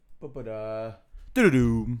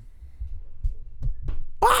Do-do-do.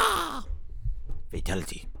 Ah!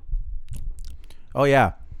 Fatality. Oh,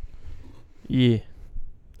 yeah. Yeah.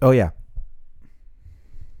 Oh, yeah.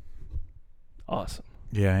 Awesome.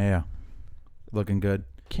 Yeah. Looking good.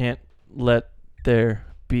 Can't let there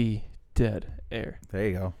be dead air. There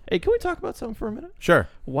you go. Hey, can we talk about something for a minute? Sure.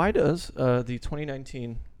 Why does the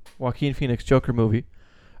 2019 Joaquin Phoenix Joker movie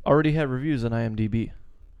already have reviews on IMDb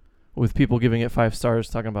with people giving it 5 stars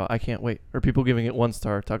talking about I can't wait, or people giving it 1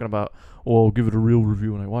 star talking about I'll give it a real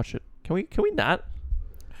review when I watch it? Can we not?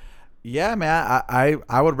 Yeah, man.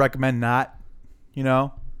 I would recommend not,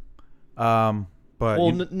 but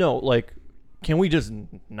No, like, can we just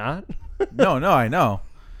not? no, I know.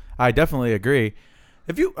 I definitely agree.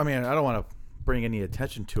 I don't want to bring any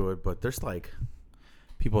attention to it, but there's like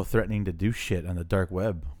people threatening to do shit on the dark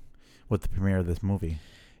web with the premiere of this movie.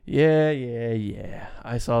 Yeah.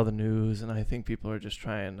 I saw the news, and I think people are just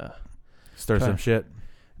trying to Stir some shit.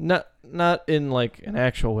 Not in like an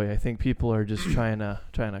actual way. I think people are just trying to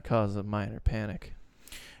cause a minor panic.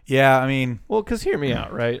 Yeah, I mean, Well, because hear me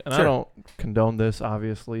out, right? And Sure. I don't condone this,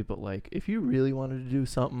 obviously, but like, if you really wanted to do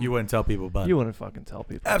something, you wouldn't tell people about you it. wouldn't fucking tell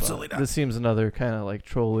people. Absolutely about it. not. This seems another kind of like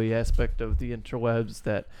trolly aspect of the interwebs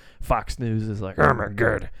that Fox News is like, oh my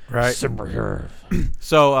god, Right. superhero.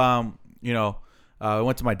 So, I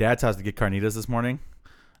went to my dad's house to get carnitas this morning.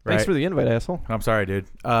 Thanks right? for the invite, asshole. I'm sorry, dude.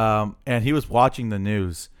 And he was watching the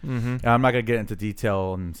news. Mm-hmm. And I'm not gonna get into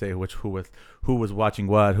detail and say who was watching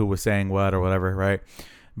what, who was saying what, or whatever, right?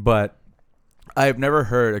 But I've never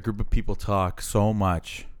heard a group of people talk so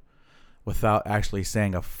much without actually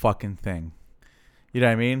saying a fucking thing. You know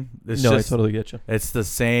what I mean? I totally get you. It's the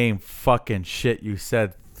same fucking shit you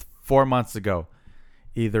said 4 months ago.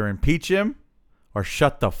 Either impeach him or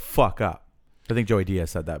shut the fuck up. I think Joey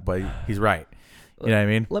Diaz said that, but he's right. You know what I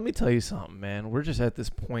mean? Let me tell you something, man. We're just at this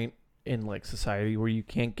point in like society where you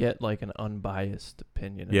can't get like an unbiased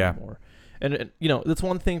opinion anymore. And that's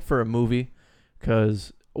one thing for a movie,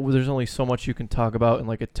 because there's only so much you can talk about in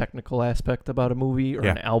like a technical aspect about a movie or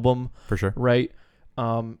an album, For sure. right?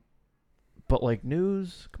 But like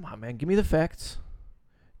news, come on, man, give me the facts.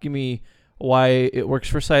 Give me why it works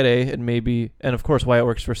for side A and of course why it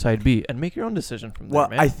works for side B, and make your own decision from there. Well,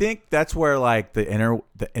 man. I think that's where like the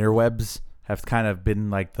interwebs have kind of been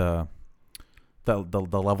like the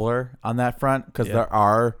leveler on that front, because there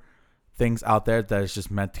are things out there that is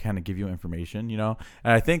just meant to kind of give you information, And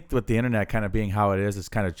I think with the internet kind of being how it is, it's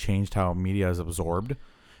kind of changed how media is absorbed,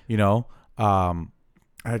 I don't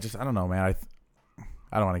know, man.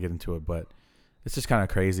 I don't want to get into it, but it's just kind of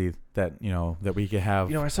crazy that, that we could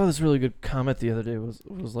have. I saw this really good comment the other day. It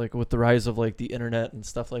was like, with the rise of like the internet and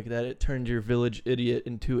stuff like that, it turned your village idiot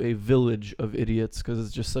into a village of idiots, because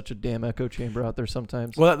it's just such a damn echo chamber out there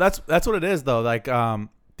sometimes. Well, that's what it is, though. Like,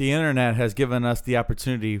 the internet has given us the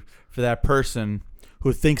opportunity for that person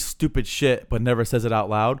who thinks stupid shit but never says it out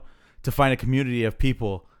loud to find a community of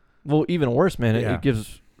people. Well, even worse, man, it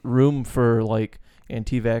gives room for like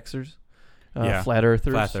anti-vaxxers, flat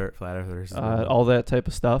earthers, flat earthers, all that type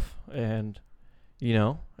of stuff, and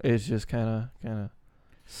it's just kind of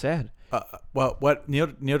sad. Well, what Neil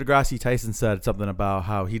deGrasse Tyson said something about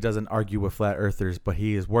how he doesn't argue with flat earthers, but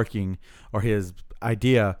he is working, or his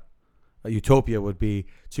idea, a utopia would be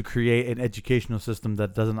to create an educational system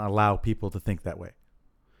that doesn't allow people to think that way.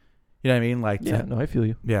 You know what I mean? Like, I feel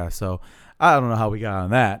you. Yeah, so I don't know how we got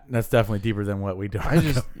on that. That's definitely deeper than what we do.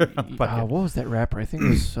 What was that rapper? I think it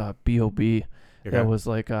was B.O.B. Okay. That was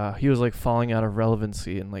like, he was like falling out of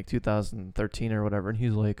relevancy in like 2013 or whatever, and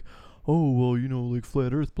he's like, oh, well, like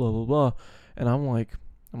flat earth, blah, blah, blah. And I'm like,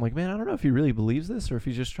 man, I don't know if he really believes this or if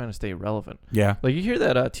he's just trying to stay relevant. Yeah. Like, you hear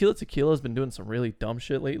that Tila Tequila has been doing some really dumb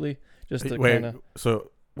shit lately. Just to Wait, kind of.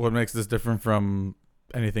 so what makes this different from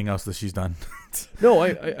anything else that she's done? No,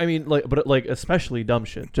 I mean, like, but like especially dumb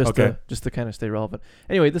shit, just Okay. to kind of stay relevant.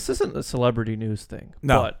 Anyway, this isn't a celebrity news thing.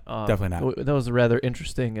 No, but, definitely not. That was a rather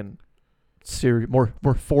interesting and more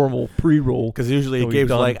formal pre-roll. Because usually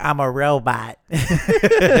Gabe's like, I'm a robot.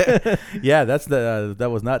 Yeah, that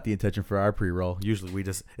was not the intention for our pre-roll. Usually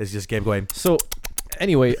it's just Gabe going. So,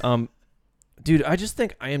 anyway, dude, I just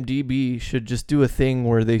think IMDb should just do a thing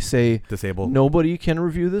where they say Disabled. nobody can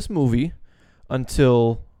review this movie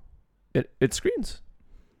until it screens.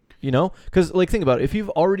 Because like, think about it. If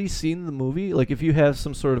you've already seen the movie, like if you have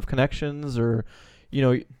some sort of connections, or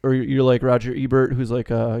or you're like Roger Ebert, who's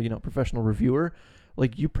like a professional reviewer,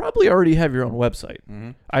 like you probably already have your own website.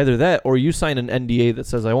 Mm-hmm. Either that, or you sign an NDA that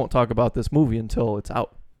says I won't talk about this movie until it's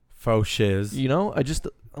out. Faux shiz. I just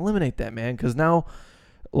eliminate that, man, because now,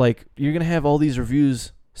 like, you're gonna have all these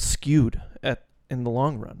reviews skewed in the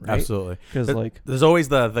long run, right? Absolutely. Because like there's always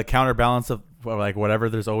the counterbalance of like whatever.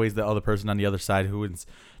 There's always the other person on the other side who is,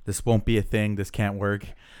 this won't be a thing. This can't work,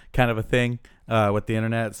 kind of a thing with the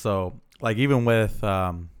internet. So like even with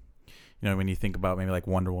when you think about maybe like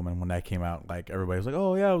Wonder Woman when that came out, like everybody was like,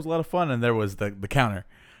 oh yeah, it was a lot of fun, and there was the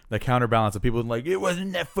counterbalance of people like, it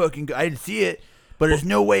wasn't that fucking good. I didn't see it, but there's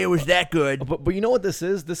no way it was that good. But you know what this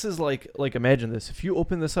is? This is like imagine this. If you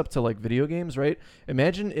open this up to like video games, right?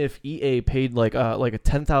 Imagine if EA paid like a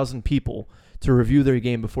 10,000 people to review their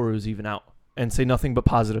game before it was even out and say nothing but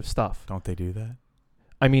positive stuff. Don't they do that?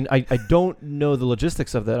 I mean, I don't know the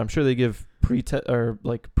logistics of that. I'm sure they give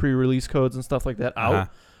pre-release codes and stuff like that out,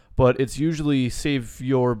 but it's usually save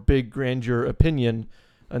your big grandeur opinion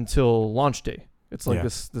until launch day. It's like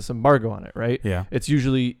this embargo on it, right? Yeah. It's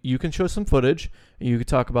usually you can show some footage and you can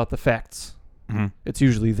talk about the facts. Mm-hmm. It's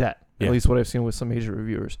usually that. Yeah. At least what I've seen with some major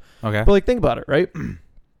reviewers. Okay. But like think about it, right?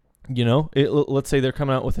 Let's say they're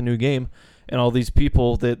coming out with a new game and all these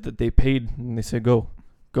people that they paid and they say go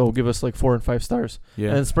give us like 4 and 5 stars. Yeah.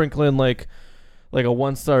 And then sprinkle in like a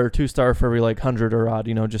 1 star or 2 star for every like 100 or odd,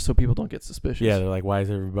 just so people don't get suspicious. Yeah, they're like, why is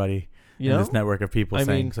everybody in this network of people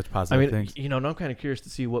saying such positive things? And I'm kind of curious to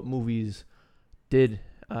see what movies did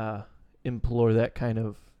employ that kind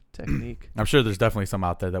of technique. I'm sure there's definitely some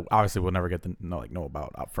out there that obviously we'll never get to know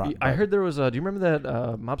about up front. I heard there was do you remember that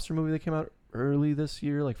mobster movie that came out early this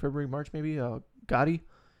year, like February, March maybe? Gotti?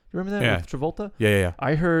 You remember that with Travolta? Yeah.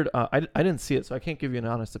 I heard I didn't see it, so I can't give you an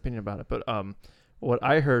honest opinion about it, but what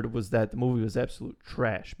I heard was that the movie was absolute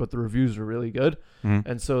trash, but the reviews were really good. Mm-hmm.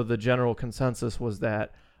 And so the general consensus was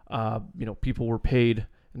that people were paid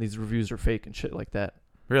and these reviews are fake and shit like that.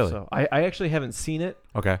 Really? So I actually haven't seen it.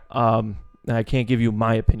 Okay. And I can't give you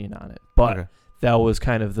my opinion on it, but that was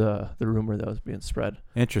kind of the rumor that was being spread.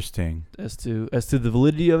 Interesting. As to the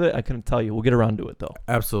validity of it, I couldn't tell you. We'll get around to it though.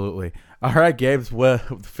 Absolutely. All right, Gabe. Well,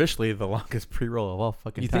 officially the longest pre-roll of all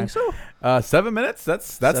fucking time. You think so? 7 minutes. That's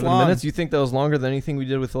 7 long. minutes. You think that was longer than anything we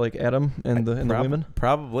did with like Adam and the women?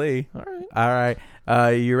 Probably. All right.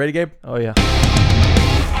 You ready, Gabe? Oh yeah.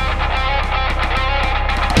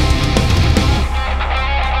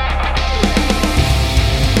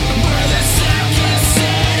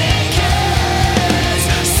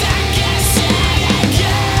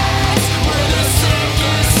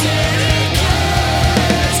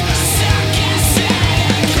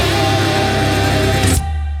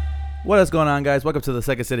 What is going on, guys? Welcome to the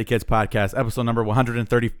Second City Kids podcast, episode number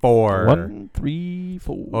 134.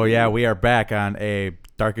 134. Oh, yeah. We are back on a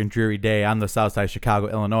dark and dreary day on the south side of Chicago,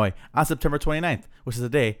 Illinois, on September 29th, which is the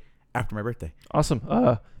day after my birthday. Awesome.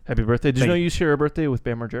 Happy birthday. Did you know you share a birthday with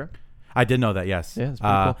Bam Margera? I did know that, yes. Yeah, it's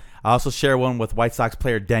pretty cool. I also share one with White Sox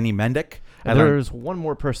player Danny Mendick. And there's one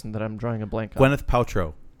more person that I'm drawing a blank on. Gwyneth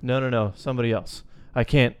Paltrow. No. Somebody else. I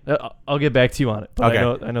can't. I'll get back to you on it. But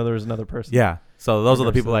okay. I know there was another person. Yeah. So those are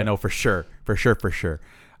the people I know for sure. For sure.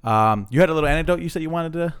 You had a little anecdote you said you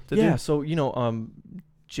wanted to do? Yeah. So,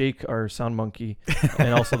 Jake, our sound monkey,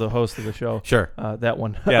 and also the host of the show. Sure. That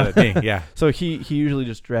one. Yeah, the thing. Yeah. So he usually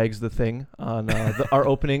just drags the thing on our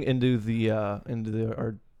opening into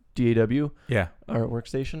our DAW. Yeah. Our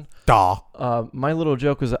workstation. Duh. My little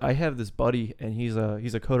joke was I have this buddy and he's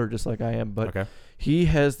a coder just like I am, but he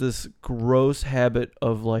has this gross habit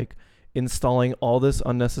of like installing all this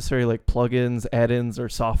unnecessary like plugins, add-ins, or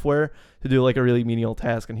software to do like a really menial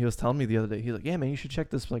task. And he was telling me the other day, he's like, "Yeah, man, you should check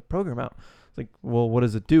this like program out." It's like, "Well, what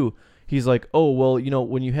does it do?" He's like, "Oh, well,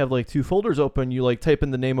 when you have like 2 folders open, you like type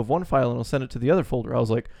in the name of one file and it'll send it to the other folder." I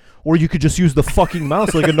was like, "Or you could just use the fucking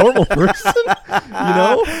mouse like a normal person."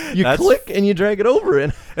 You click and you drag it over.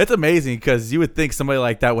 And it's amazing because you would think somebody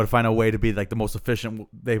like that would find a way to be like the most efficient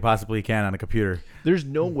they possibly can on a computer. There's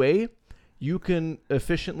no way you can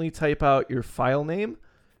efficiently type out your file name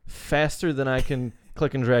faster than I can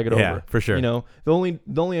click and drag it over. Yeah, for sure. The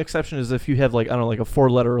only exception is if you have like, I don't know, like a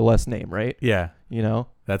 4-letter or less name, right? Yeah.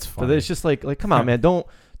 That's funny. But it's just like come on, man, don't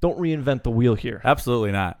reinvent the wheel here.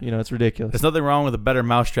 Absolutely not. It's ridiculous. There's nothing wrong with a better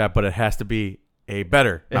mousetrap, but it has to be a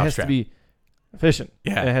better mousetrap. It has to be efficient.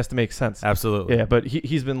 Yeah. And it has to make sense. Absolutely. Yeah, but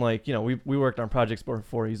he's been like, we worked on projects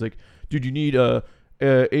before. He's like, "Dude, you need A,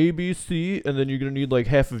 B, C, and then you're going to need like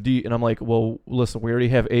half of D." And I'm like, "Well, listen, we already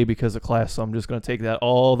have A because of class, so I'm just going to take that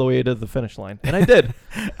all the way to the finish line." And I did.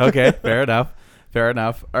 Okay, fair enough.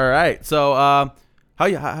 All right. So, how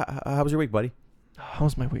was your week, buddy?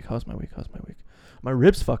 How's my week? My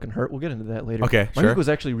ribs fucking hurt. We'll get into that later. Okay, my week was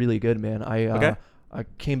actually really good, man. I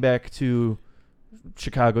came back to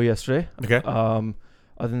Chicago yesterday. Okay. Other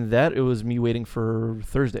than that, it was me waiting for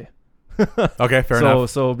Thursday. Okay, fair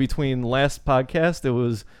enough. So between last podcast, it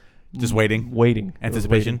was Just waiting. Waiting.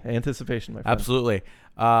 Anticipation? Anticipation, my friend. Absolutely.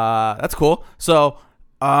 That's cool. So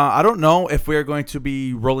I don't know if we're going to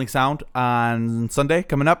be rolling sound on Sunday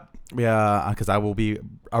coming up. Yeah, because I will be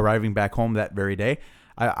arriving back home that very day.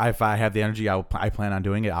 If I have the energy, I plan on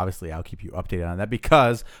doing it. Obviously, I'll keep you updated on that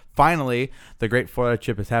because finally the Great Florida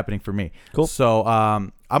Trip is happening for me. Cool. So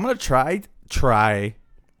I'm gonna try.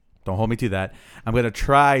 Don't hold me to that. I'm gonna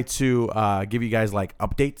try to give you guys like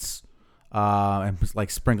updates. And like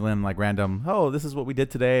sprinkling like random, this is what we did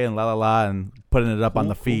today and la and putting it up on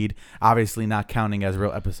the feed. Obviously not counting as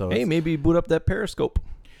real episodes. Hey, maybe boot up that Periscope.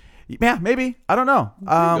 Yeah, maybe. I don't know.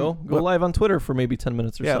 Go live on Twitter for maybe 10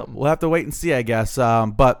 minutes or something. We'll have to wait and see, I guess.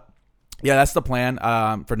 But yeah, that's the plan.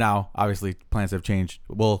 For now, obviously plans have changed.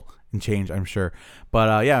 Will change, I'm sure.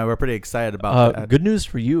 But yeah, we're pretty excited about that. Good news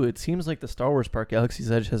for you. It seems like the Star Wars park, Galaxy's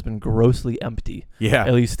Edge, has been grossly empty. Yeah.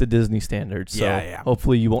 At least to Disney standards. So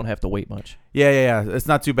hopefully you won't have to wait much. Yeah. It's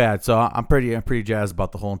not too bad. So I'm pretty jazzed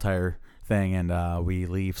about the whole entire thing. And we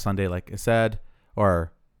leave Sunday, like I said.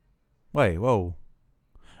 Or wait, whoa.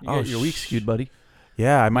 Your week's skewed, buddy.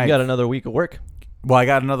 Yeah, I might. You got another week of work. Well, I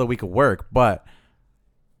got another week of work, but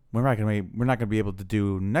we're not gonna be able to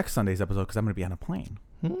do next Sunday's episode because I'm gonna be on a plane.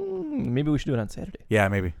 Maybe we should do it on Saturday. Yeah,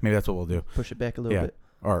 maybe that's what we'll do. Push it back a little bit,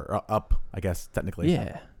 or up, I guess technically.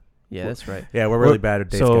 Yeah, that's right. Yeah, we're really bad at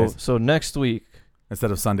days, guys. So next week instead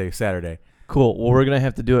of Sunday, Saturday. Cool. Well, we're gonna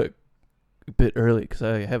have to do it a bit early because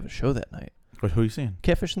I have a show that night. Who are you seeing?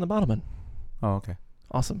 Catfish and the Bottlemen. Oh, okay.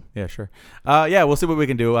 Awesome. Yeah, sure. Yeah, we'll see what we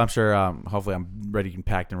can do. I'm sure. Hopefully, I'm ready and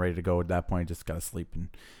packed and ready to go at that point. Just gotta sleep and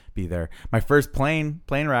be there. My first plane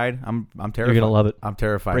ride. I'm terrified. You're gonna love it. I'm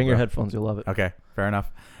terrified. Bring your headphones. You'll love it. Okay, fair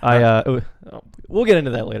enough. We'll get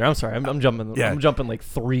into that later. I'm sorry. I'm jumping. Yeah. I'm jumping like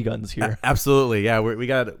 3 guns here. Absolutely. Yeah, we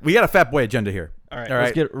got a Fat Boy agenda here. All right.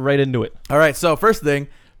 Let's get right into it. All right. So first thing.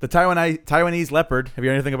 The Taiwanese leopard. Have you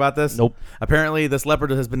heard anything about this? Nope. Apparently, this leopard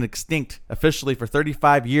has been extinct officially for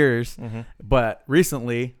 35 years. Mm-hmm. But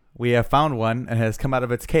recently, we have found one and has come out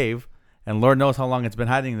of its cave. And Lord knows how long it's been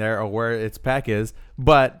hiding there or where its pack is.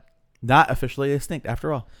 But not officially extinct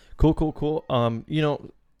after all. Cool.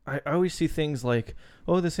 I always see things like,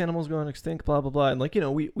 this animal's going extinct, blah, blah, blah. And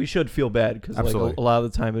we should feel bad because like a lot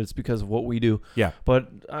of the time it's because of what we do. Yeah. But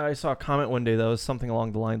I saw a comment one day that was something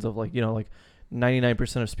along the lines of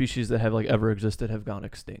 99% of species that have ever existed have gone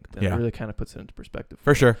extinct. And it really kind of puts it into perspective.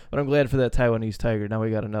 For sure. But I'm glad for that Taiwanese tiger. Now we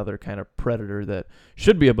got another kind of predator that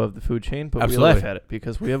should be above the food chain, but Absolutely. we laugh at it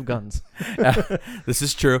because we have guns. This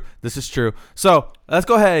is true. So let's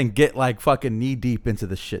go ahead and get fucking knee deep into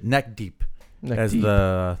the shit, neck deep.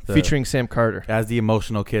 The featuring Sam Carter. As the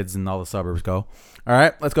emotional kids in all the suburbs go. All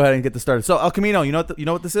right, let's go ahead and get this started. So El Camino, you know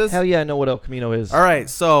what this is? Hell yeah, I know what El Camino is. All right,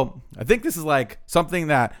 so I think this is something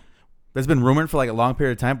that's been rumored for a long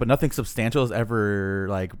period of time, but nothing substantial has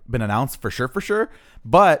ever been announced for sure.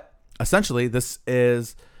 But essentially, this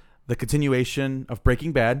is the continuation of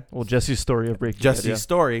Breaking Bad. Well, Jesse's story of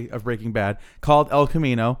Breaking Bad, called El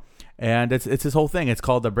Camino, and it's his whole thing. It's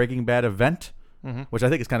called the Breaking Bad event, which I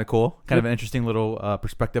think is kind of cool, kind of an interesting little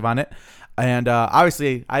perspective on it. And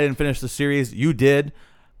obviously, I didn't finish the series. You did.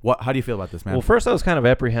 How do you feel about this, man? Well, first I was kind of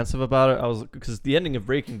apprehensive about it. Because the ending of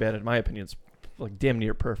Breaking Bad, in my opinion, is damn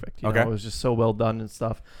near perfect. You know, it was just so well done and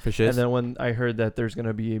stuff. And then when I heard that there's going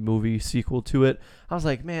to be a movie sequel to it, I was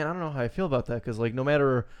like, man, I don't know how I feel about that because no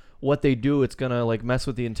matter what they do, it's going to mess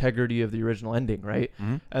with the integrity of the original ending, right?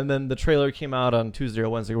 Mm-hmm. And then the trailer came out on Tuesday or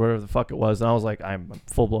Wednesday, whatever the fuck it was, and I was like, I'm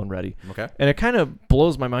full blown ready. Okay. And it kind of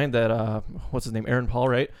blows my mind that what's his name, Aaron Paul,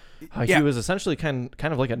 right? He was essentially kind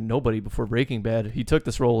of like a nobody before Breaking Bad. He took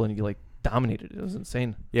this role and he dominated it. It was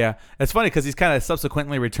insane. Yeah, it's funny because he's kind of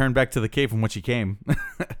subsequently returned back to the cave from which he came.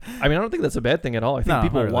 I mean, I don't think that's a bad thing at all. I think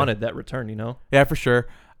people wanted that return. Yeah, for sure.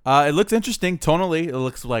 It looks interesting tonally. It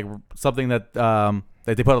looks like something that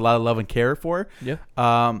they put a lot of love and care for. Yeah.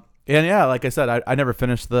 And yeah, like I said, I never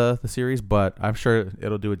finished the series, but I'm sure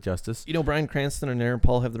it'll do it justice. Bryan Cranston and Aaron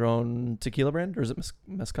Paul have their own tequila brand, or is it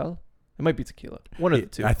mezcal? It might be tequila. One of the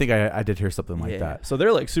two. I think I did hear something like that. So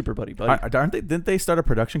they're super buddy. Aren't they? Didn't they start a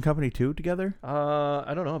production company too together?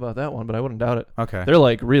 I don't know about that one, but I wouldn't doubt it. Okay.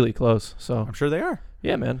 They're really close. So I'm sure they are.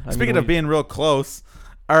 Yeah, man. Speaking of being real close,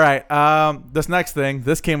 all right. This next thing,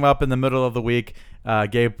 this came up in the middle of the week.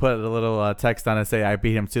 Gabe put a little text on it say I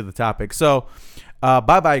beat him to the topic. So Bob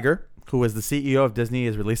Iger, who is the CEO of Disney,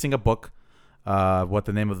 is releasing a book. What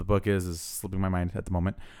the name of the book is slipping my mind at the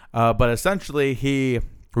moment. But essentially, he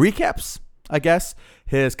recaps, I guess,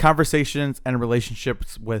 his conversations and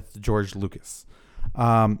relationships with George Lucas.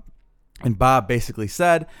 And Bob basically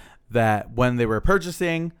said that when they were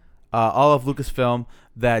purchasing all of Lucasfilm,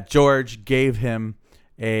 that George gave him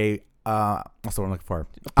a what's the one I'm looking for?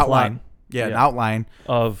 plot. Outline. Yeah, an Yeah. outline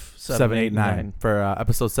Of 7, 8, 9 for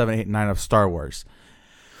episode 7, 8, and 9 of Star Wars.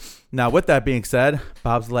 Now, with that being said,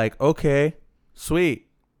 Bob's like, okay, sweet,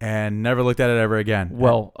 and never looked at it ever again.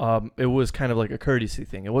 Well, it was kind of like a courtesy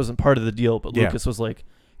thing. It wasn't part of the deal, but Yeah. Lucas was like,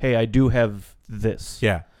 hey, I do have this.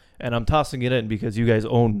 Yeah, And I'm tossing it in because you guys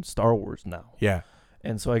own Star Wars now. yeah.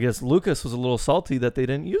 And so I guess Lucas was a little salty that they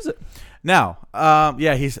didn't use it. Now,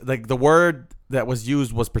 yeah, he's like the word that was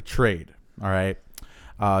used was betrayed. All right.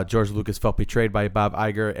 George Lucas felt betrayed by Bob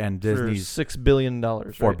Iger and Disney's For $6 billion.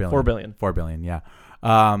 $4 right? billion. $4 billion. $4 billion, yeah.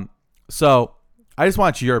 So I just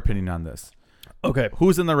want your opinion on this. Okay.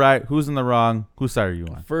 Who's in the right? Who's in the wrong? Whose side are you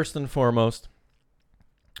on? First and foremost,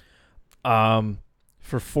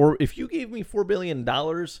 if you gave me $4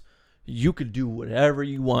 billion, you could do whatever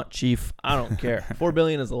you want, Chief. I don't care. $4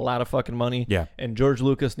 billion is a lot of fucking money. Yeah, And George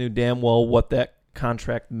Lucas knew damn well what that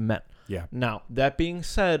contract meant. yeah, Now, that being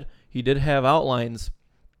said, he did have outlines.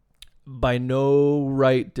 By no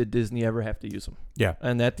right did Disney ever have to use them. yeah,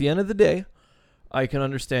 And at the end of the day, I can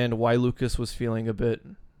understand why Lucas was feeling a bit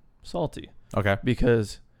salty. okay.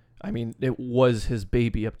 Because, I mean, it was his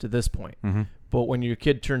baby up to this point. Mm-hmm. But when your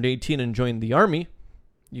kid turned 18 and joined the Army,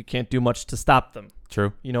 you can't do much to stop them.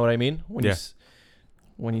 True, You know what I mean?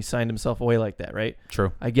 When he signed himself away like that, right?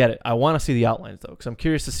 true. I get it. I want to see the outlines, though, because I'm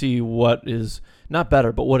curious to see what is not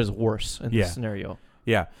better, but what is worse in Yeah. this scenario.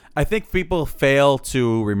 Yeah, I think people fail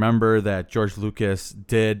to remember that George Lucas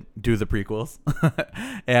did do the prequels,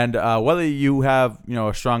 and whether you have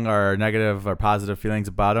a strong or negative or positive feelings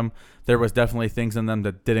about them, there was definitely things in them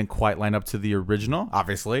that didn't quite line up to the original,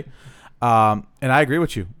 obviously. And I agree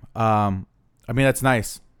with you. I mean, that's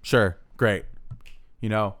nice, sure, great. You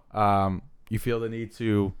feel the need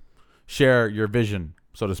to share your vision,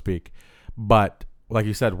 so to speak, but like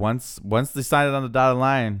you said, once they sign it on the dotted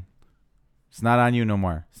line. It's not on you no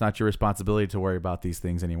more. It's not your responsibility to worry about these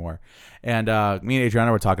things anymore. And me and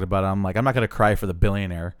Adriana were talking about it. I'm like, I'm not going to cry for the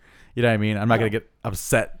billionaire. You know what I mean? I'm not going to get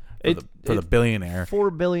upset for the billionaire.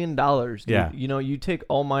 $4 billion. Dude. Yeah. You take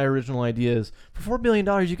all my original ideas. For $4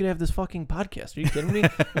 billion, you can have this fucking podcast. Are you kidding me?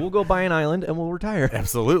 We'll go buy an island and we'll retire.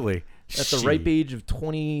 Absolutely. At the ripe age of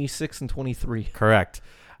 26 and 23. Correct.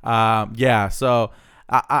 Yeah, so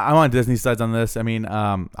I'm on Disney's sides on this. I mean,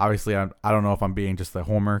 obviously, I don't know if I'm being just a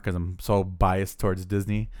homer because I'm so biased towards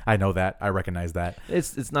Disney. I know that. I recognize that.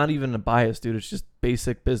 It's not even a bias, dude. It's just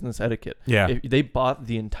basic business etiquette. Yeah. They bought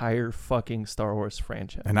the entire fucking Star Wars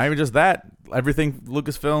franchise. And not even just that. Everything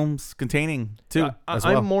Lucasfilm's containing, too, as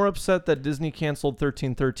well. I'm more upset that Disney canceled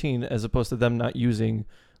 1313 as opposed to them not using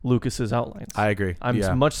Lucas's outlines. I agree. I'm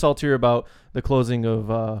yeah. much saltier about the closing of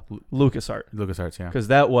LucasArts LucasArts, yeah. because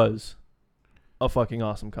that was a fucking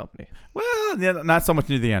awesome company. Well, yeah, not so much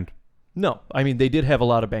near the end. No, I mean they did have a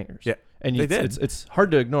lot of bangers. Yeah, and they did. It's hard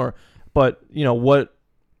to ignore. But you know what?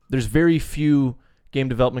 There's very few game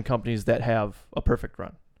development companies that have a perfect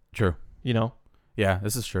run. True. You know. Yeah,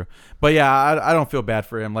 this is true. But yeah, I don't feel bad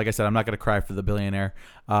for him. Like I said, I'm not going to cry for the billionaire.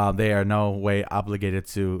 They are no way obligated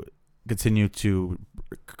to continue to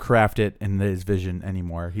craft it in his vision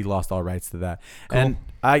anymore. He lost all rights to that. Cool. And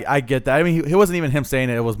I get that. I mean, it wasn't even him saying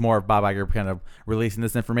it. It was more of Bob Iger kind of releasing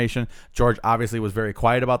this information. George obviously was very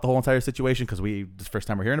quiet about the whole entire situation because this is the first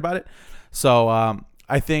time we're hearing about it. So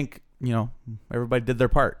I think, everybody did their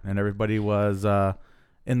part and everybody was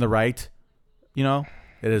in the right.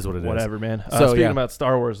 It is what it is. Whatever, man. So, Speaking yeah. about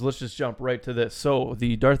Star Wars, let's just jump right to this. So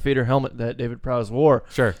the Darth Vader helmet that David Prowse wore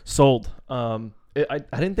Sure. sold. I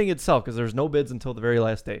didn't think it'd sell because there's no bids until the very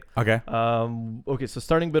last day. Okay. Okay, so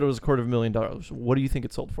starting bid was $250,000. What do you think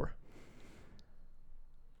it sold for?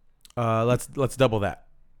 Let's double that.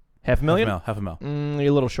 $500,000? Half a mil.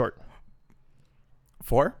 You're a little short.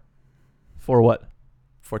 4? For what?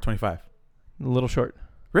 425. A little short.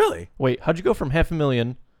 Really? Wait, how'd you go from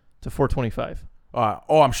 $500,000 to $425,000?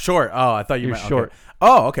 I'm short. Oh, I thought You're meant, short. Okay.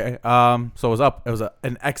 Oh, okay. So it was up. It was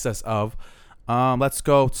an excess of. Let's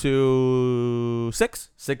go to 6.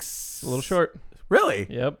 6. A little short. Really?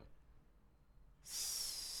 Yep.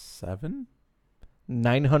 7.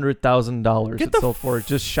 $900,000 Get it the sold for,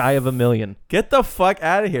 just shy of $1 million. Get the fuck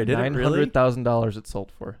out of here! Did it really? $900,000 it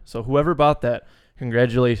sold for. So whoever bought that,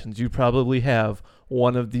 congratulations. You probably have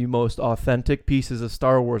one of the most authentic pieces of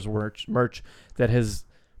Star Wars merch that's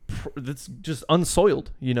just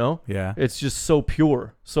unsoiled. Yeah. It's just so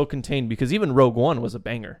pure, so contained. Because even Rogue One was a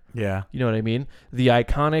banger. Yeah. You know what I mean? The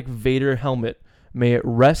iconic Vader helmet. May it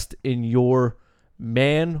rest in your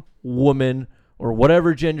man, woman, or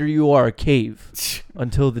whatever gender you are, cave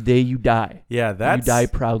until the day you die. Yeah, You die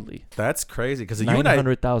proudly. That's crazy because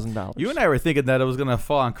 $900,000. you and I were thinking that it was gonna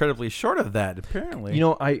fall incredibly short of that. Apparently,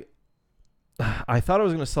 I thought it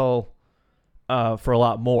was gonna sell for a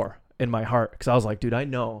lot more in my heart, because I was like, dude, I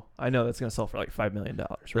know that's gonna sell for like $5 million,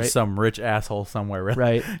 right? There's some rich asshole somewhere, really.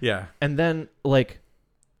 Right. Yeah. And then like,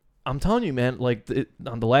 I'm telling you, man, like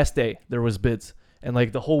on the last day there was bids, and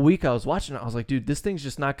like the whole week I was watching it, I was like, dude, this thing's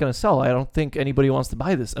just not gonna sell. I don't think anybody wants to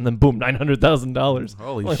buy this. And then boom, $900,000.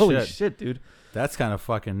 Holy shit, dude. That's kind of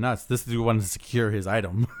fucking nuts. This dude wanted to secure his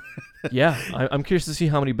item. Yeah, I'm curious to see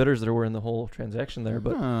how many bidders there were in the whole transaction there.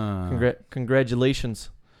 But congratulations.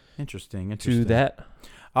 Interesting. To that.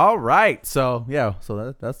 All right. So, yeah.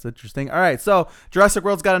 So that's interesting. All right. So, Jurassic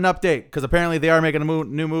World's got an update because apparently they are making a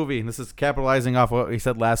new movie. And this is capitalizing off what we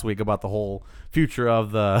said last week about the whole future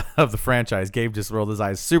of the franchise. Gabe just rolled his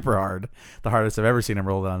eyes super hard. The hardest I've ever seen him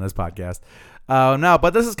roll it on this podcast. No,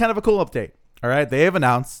 but this is kind of a cool update. All right. They have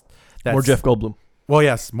announced that more Jeff Goldblum. Well,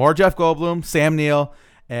 yes. More Jeff Goldblum, Sam Neill,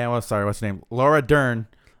 and what's her name? Laura Dern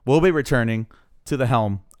will be returning to the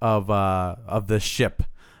helm of the ship,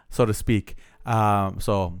 so to speak.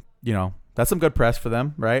 So, that's some good press for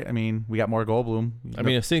them, right? I mean, we got more Goldblum. I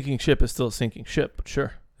mean, a sinking ship is still a sinking ship, but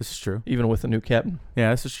sure. This is true. Even with a new captain. Yeah,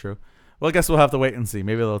 this is true. Well, I guess we'll have to wait and see.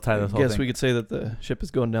 Maybe they'll tie this whole thing. I guess we could say that the ship is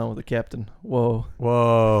going down with the captain.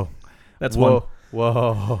 Whoa. That's one.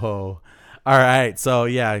 Whoa. All right. So,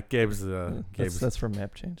 yeah, Gabe's... That's from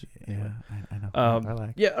Map Change. Yeah, I know. I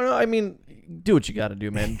like. Yeah, I mean, do what you got to do,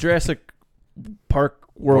 man. Jurassic Park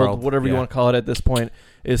World, whatever you want to call it at this point,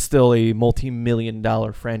 is still a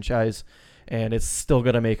multi-million-dollar franchise, and it's still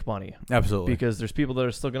going to make money. Absolutely. Because there's people that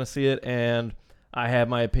are still going to see it, and I have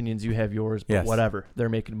my opinions, you have yours, but whatever. They're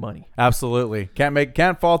making money. Absolutely.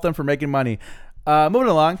 Can't fault them for making money. Moving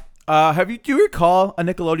along. Do you recall a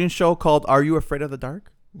Nickelodeon show called Are You Afraid of the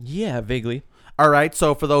Dark? Yeah, vaguely. All right.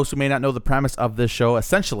 So for those who may not know the premise of this show,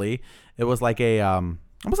 essentially, it was like almost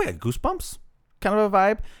like a Goosebumps kind of a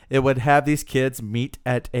vibe. It would have these kids meet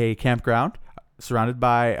at a campground surrounded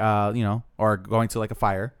by, or going to like a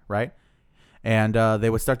fire, right? And they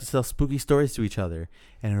would start to tell spooky stories to each other.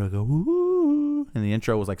 And it would go, ooh. And the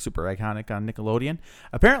intro was like super iconic on Nickelodeon.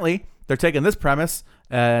 Apparently, they're taking this premise,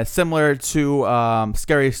 similar to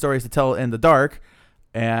Scary Stories to Tell in the Dark,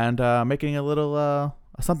 and making a little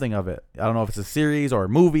something of it. I don't know if it's a series or a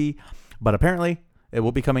movie, but apparently it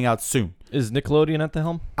will be coming out soon. Is Nickelodeon at the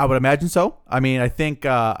helm? I would imagine so. I mean, I think,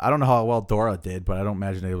 I don't know how well Dora did, but I don't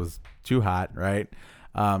imagine it was too hot, right?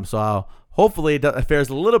 So hopefully it fares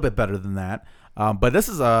a little bit better than that. But this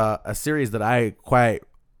is a series that I quite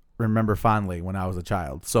remember fondly when I was a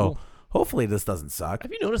child. So hopefully this doesn't suck.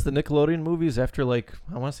 Have you noticed the Nickelodeon movies after, like,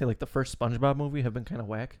 I want to say like the first SpongeBob movie have been kind of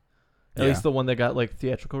whack? At least the one that got like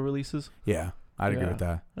theatrical releases. Yeah, I'd agree with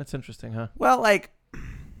that. That's interesting, huh? Well, like...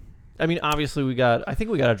 I mean, obviously I think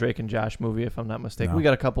we got a Drake and Josh movie, if I'm not mistaken. No. We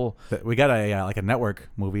got a couple. We got a like a network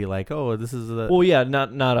movie, like, this is the. Well, yeah, not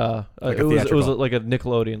a. Like it was like a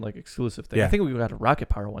Nickelodeon like exclusive thing. Yeah. I think we got a Rocket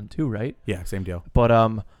Power one too, right? Yeah, same deal. But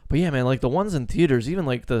yeah, man, like the ones in theaters, even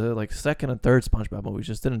like the second and third SpongeBob movies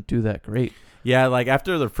just didn't do that great. Yeah, like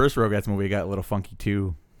after the first Rugrats movie, it got a little funky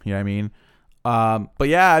too. You know what I mean? But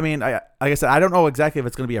yeah, I mean, like I said, I don't know exactly if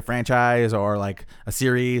it's going to be a franchise or like a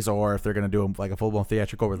series or if they're going to do like a full-blown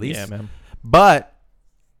theatrical release. Yeah, man. But,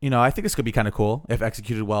 I think this could be kind of cool if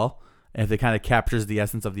executed well, and if it kind of captures the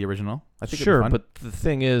essence of the original. I think sure, it'd be fun. But the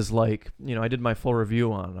thing is, like, I did my full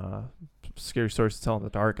review on Scary Stories to Tell in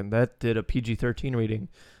the Dark, and that did a PG-13 rating.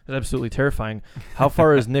 It's absolutely terrifying. How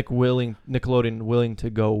far is Nickelodeon willing to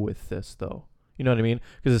go with this, though? You know what I mean?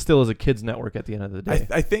 Because it still is a kids' network at the end of the day.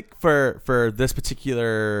 I think for this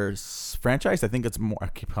particular franchise, I think it's more. I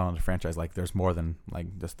keep calling it a franchise like there's more than like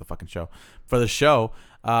just the fucking show. For the show,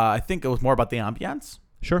 I think it was more about the ambiance.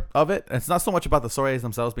 Sure. Of it. It's not so much about the stories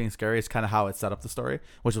themselves being scary. It's kind of how it set up the story,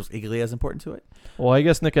 which was equally as important to it. Well, I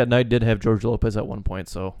guess Nick at Night did have George Lopez at one point,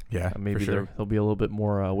 so yeah, maybe for sure. they'll be a little bit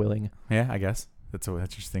more willing. Yeah, I guess. That's an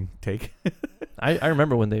interesting take. I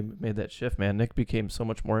remember when they made that shift, man. Nick became so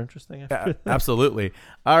much more interesting after that. Absolutely.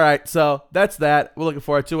 All right, so that's that. We're looking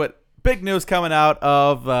forward to it. Big news coming out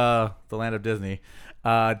of the land of Disney.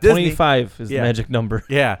 Disney 25 is the magic number.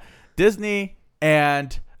 Yeah. Disney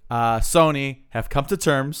and Sony have come to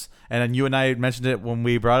terms, and then you and I mentioned it when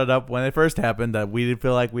we brought it up when it first happened, that we didn't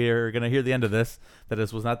feel like we were going to hear the end of this, that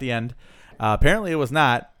this was not the end. Apparently it was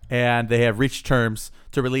not, and they have reached terms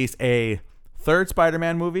to release a third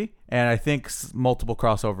Spider-Man movie, and I think multiple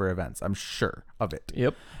crossover events. I'm sure of it.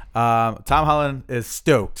 Yep. Tom Holland is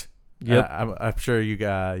stoked. Yep. I'm sure you're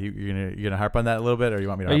gonna harp on that a little bit, or you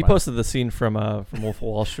want me to? You posted the scene from Wolf of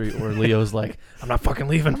Wall Street where Leo's like, "I'm not fucking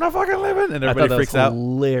leaving. I'm not fucking leaving," and everybody freaks out.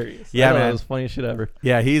 Hilarious. Yeah, man. That was the funniest shit ever.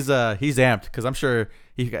 Yeah, he's amped because I'm sure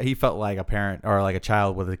he felt like a parent or like a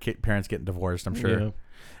child with parents getting divorced. I'm sure. Yeah.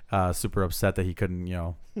 super upset that he couldn't,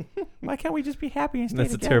 why can't we just be happy and stay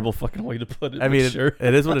That's together? a terrible fucking way to put it. I mean, sure.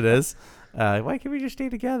 it is what it is. Why can't we just stay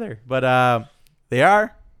together? But they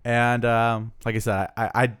are. And like I said,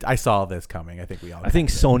 I saw this coming. I think we all. I think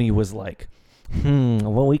Sony was like,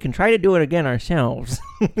 well, we can try to do it again ourselves.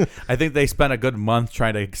 I think they spent a good month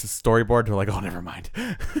trying to storyboard. They're like, oh, never mind.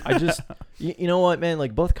 I just, you know what, man?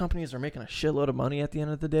 Like, both companies are making a shitload of money at the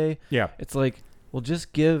end of the day. Yeah. It's like, well,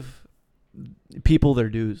 just give people their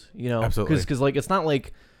dues, Absolutely. Because like, it's not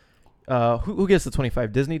like, who gets the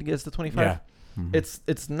 25? Disney gets the 25? Yeah. Mm-hmm.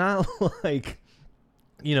 It's not like,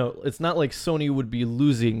 it's not like Sony would be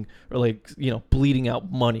losing or like, bleeding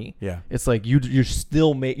out money. Yeah. It's like you're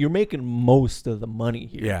still you're making most of the money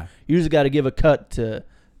here. Yeah. You just got to give a cut to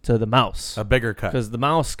the mouse. A bigger cut. Because the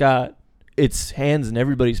mouse got its hands in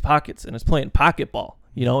everybody's pockets and it's playing pocket ball.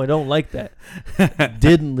 I don't like that.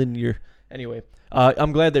 Diddling your... Anyway,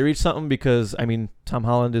 I'm glad they reached something because, I mean, Tom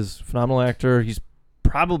Holland is a phenomenal actor. He's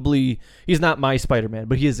not my Spider-Man,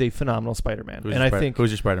 but he is a phenomenal Spider-Man.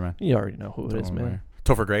 Who's your Spider-Man? You already know who it is, man.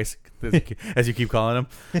 Topher Grace, as you keep calling him.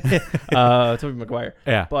 Tobey Maguire.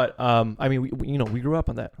 Yeah. But, I mean, we grew up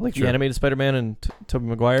on that. Like Sure. the animated Spider-Man and Tobey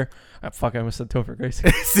Maguire. I almost said Topher Grace.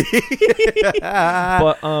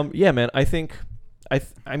 But, yeah, man, I think...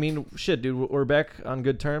 I mean, shit, dude, we're back on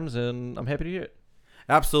good terms, and I'm happy to hear it.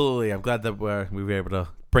 Absolutely. I'm glad that we were able to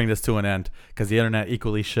bring this to an end because the internet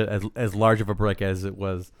equally shit as large of a brick as it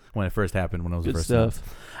was when it first happened, when it was Good first stuff.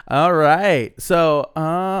 All right. So,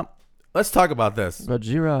 let's talk about this.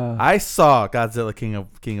 Gojira. I saw Godzilla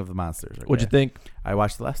King of the Monsters. Okay? What'd you think? I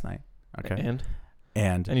watched it last night. Okay.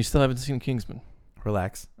 And you still haven't seen Kingsman.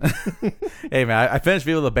 Relax. Hey, man, I finished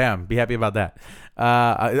Viva La Bam. Be happy about that.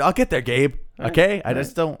 I'll get there, Gabe. Okay?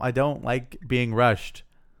 I don't like being rushed.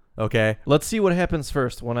 Okay? Let's see what happens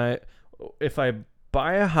first. If I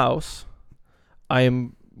buy a house, I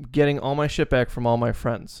am getting all my shit back from all my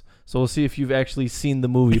friends. So we'll see if you've actually seen the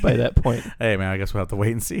movie by that point. Hey, man, I guess we'll have to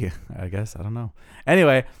wait and see. I guess. I don't know.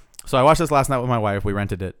 Anyway, so I watched this last night with my wife. We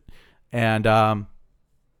rented it. And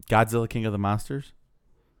Godzilla King of the Monsters.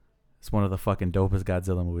 It's one of the fucking dopest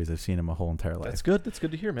Godzilla movies I've seen in my whole entire life. That's good. That's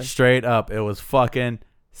good to hear, man. Straight up. It was fucking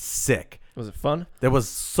sick. Was it fun? It was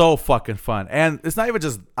so fucking fun. And it's not even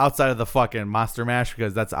just outside of the fucking Monster Mash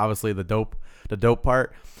because that's obviously the dope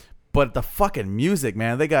part. But the fucking music,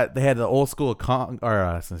 man. They had the old school the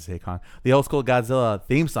old school Godzilla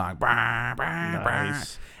theme song.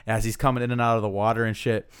 Nice. As he's coming in and out of the water and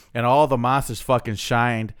shit. And all the monsters fucking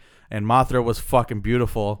shined. And Mothra was fucking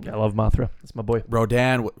beautiful. Yeah, I love Mothra. That's my boy.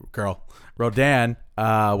 Rodan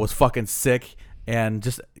was fucking sick. And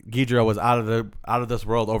just Ghidorah was out of this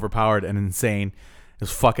world, overpowered and insane. It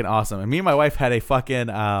was fucking awesome. And me and my wife had a fucking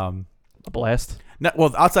a blast.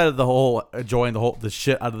 Well, outside of the whole enjoying the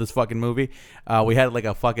shit out of this fucking movie, we had like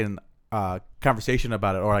a fucking conversation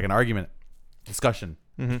about it, or like an discussion,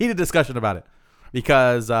 heated discussion about it,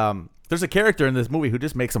 because there's a character in this movie who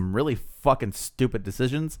just makes some really fucking stupid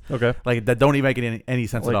decisions. Okay. Like that don't even make any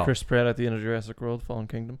sense at all. Like Chris Pratt at the end of Jurassic World: Fallen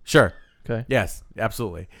Kingdom. Sure. Okay. Yes,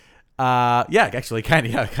 absolutely. Yeah, actually, kind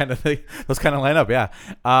of those kind of line up.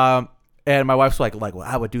 Yeah. And my wife's like, well,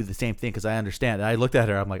 I would do the same thing because I understand. And I looked at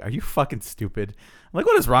her. I'm like, are you fucking stupid? I'm like,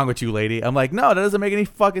 what is wrong with you, lady? I'm like, no, that doesn't make any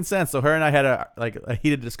fucking sense. So her and I had a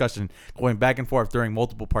heated discussion going back and forth during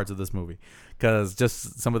multiple parts of this movie because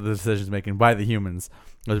just some of the decisions making by the humans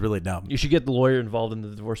was really dumb. You should get the lawyer involved in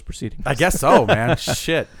the divorce proceedings. I guess so, man.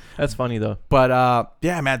 Shit. That's funny though. But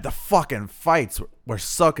yeah, man, the fucking fights were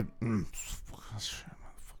sucking.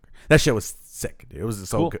 That shit was sick, dude. It was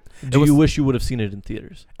so cool. good. Do you wish you would have seen it in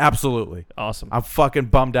theaters? Absolutely. Awesome. I'm fucking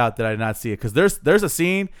bummed out that I did not see it because there's a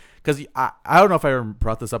scene, because I don't know if I ever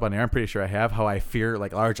brought this up on air. I'm pretty sure I have, how I fear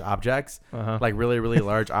like large objects, like really, really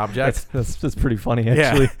large objects. That's pretty funny,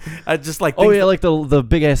 actually. Yeah. I just like like the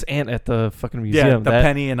big ass ant at the fucking museum. Yeah, the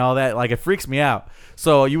penny and all that. Like it freaks me out.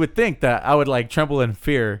 So you would think that I would like tremble in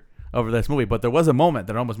fear over this movie, but there was a moment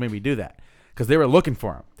that almost made me do that. Because they were looking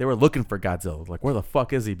for him. They were looking for Godzilla. Like, where the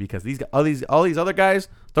fuck is he? Because all these other guys,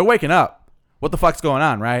 they're waking up. What the fuck's going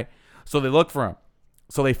on, right? So they look for him.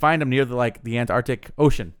 So they find him near the Antarctic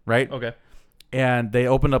Ocean, right? Okay. And they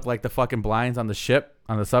open up like the fucking blinds on the ship,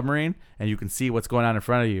 on the submarine, and you can see what's going on in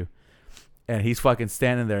front of you. And he's fucking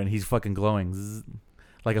standing there, and he's fucking glowing, zzz,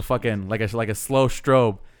 like a fucking like a slow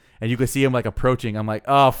strobe. And you can see him like approaching. I'm like,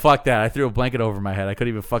 oh fuck that! I threw a blanket over my head. I couldn't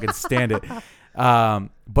even fucking stand it.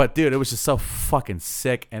 But dude, it was just so fucking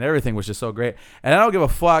sick, and everything was just so great. And I don't give a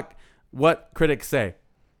fuck what critics say.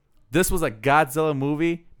 This was a Godzilla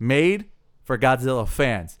movie made for Godzilla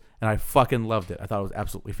fans, and I fucking loved it. I thought it was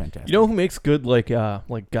absolutely fantastic. You know who makes good like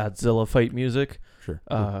Godzilla fight music? Sure.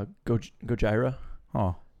 Gojira.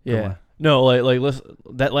 Oh, Yeah. one. No, listen,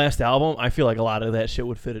 that last album, I feel like a lot of that shit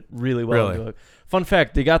would fit it really well. Really? Into it. Fun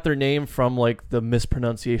fact, they got their name from like the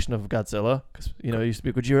mispronunciation of Godzilla, because you know it used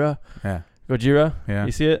to be Gojira. Yeah. Gojira. Yeah.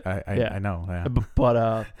 You see it? I know. Yeah.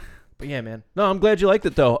 But yeah, man. No, I'm glad you liked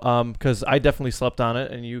it though. Because I definitely slept on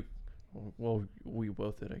it, and well, we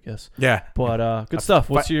both did, I guess. Yeah. But good stuff.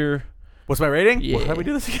 What's your What's my rating? Yeah. How do we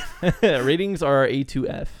do this again? ratings? Are A to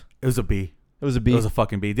F. It was a B. It was a B. It was a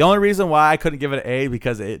fucking B. The only reason why I couldn't give it an A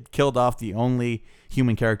because it killed off the only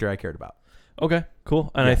human character I cared about. Okay,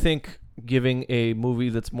 cool. And Yeah. I think giving a movie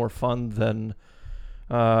that's more fun than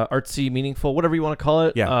artsy, meaningful, whatever you want to call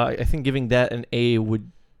it, Yeah. I think giving that an A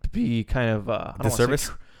would be kind of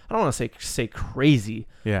Disservice? I don't want to say crazy,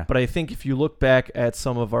 Yeah. but I think if you look back at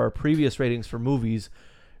some of our previous ratings for movies,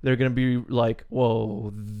 they're going to be like,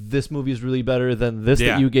 whoa, this movie is really better than this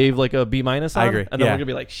Yeah. that you gave like a B- on. I agree. And then Yeah. we're going to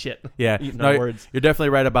be like, shit. Yeah. Eating No, our words. you're definitely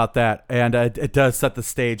right about that. And it does set the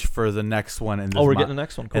stage for the next one. In this Oh, we're getting the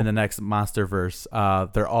next one. Cool. in the next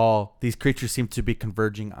MonsterVerse. These creatures seem to be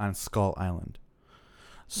converging on Skull Island.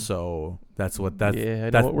 So that's what that. yeah, I know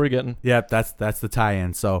that's, what we're getting. Yeah, that's the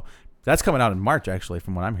tie-in. So that's coming out in March, actually,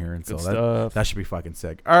 from what I'm hearing. So Good stuff. that should be fucking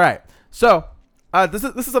sick. All right. So this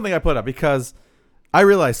is something I put up because I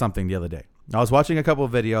realized something the other day. I was watching a couple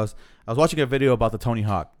of videos. I was watching a video about the Tony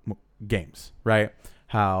Hawk games, right?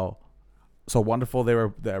 How so wonderful they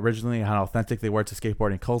were originally, how authentic they were to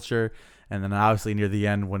skateboarding culture, and then obviously near the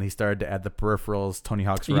end when he started to add the peripherals, Tony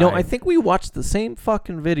Hawk's You Ride. know, I think we watched the same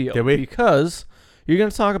fucking video. Did we? Because you're going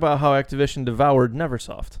to talk about how Activision devoured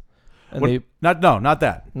Neversoft. And What- not that.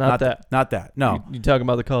 Not that. Not that. No. You're talking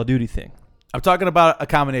about the Call of Duty thing. I'm talking about a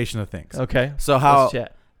combination of things. Okay. So Let's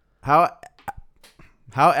chat. how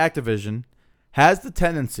Activision has the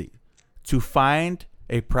tendency to find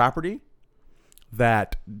a property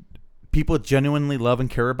that people genuinely love and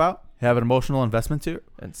care about, have an emotional investment to,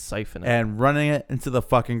 And siphon it. and running it into the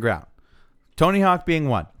fucking ground. Tony Hawk being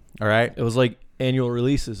one. All right. It was like annual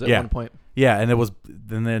releases at Yeah. one point. Yeah, and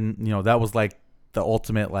then that was like the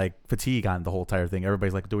ultimate like fatigue on the whole entire thing.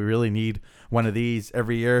 Everybody's like, do we really need one of these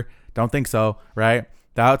every year? Don't think so, right?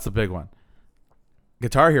 That's a big one.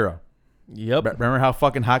 Guitar Hero. Yep. Remember how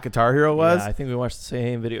fucking hot Guitar Hero was? Yeah, I think we watched the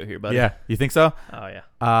same video here, buddy. Yeah, you think so? Oh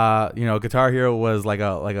yeah. Guitar Hero was like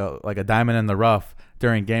a diamond in the rough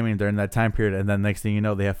during gaming during that time period, and then next thing you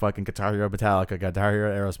know, they have fucking Guitar Hero Metallica, Guitar Hero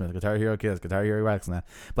Aerosmith, Guitar Hero Kiss, Guitar Hero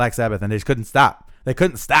Black Sabbath, and they just couldn't stop. They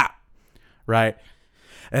couldn't stop, right?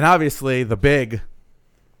 And obviously, the big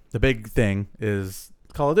thing is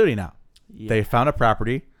Call of Duty now. Yeah. They found a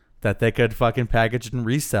property that they could fucking package and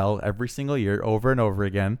resell every single year over and over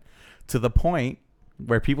again to the point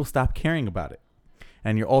where people stop caring about it.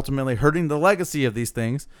 And you're ultimately hurting the legacy of these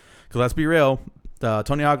things. Because let's be real, the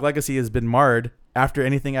Tony Hawk legacy has been marred after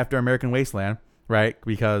American Wasteland, right?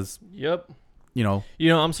 Because, Yep. you know,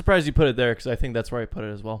 I'm surprised you put it there because I think that's where I put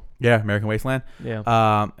it as well. yeah, American Wasteland.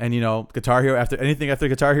 Yeah. And, Guitar Hero, after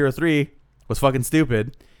Guitar Hero 3 was fucking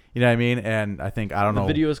stupid. You know what I mean? And I think, I don't know. The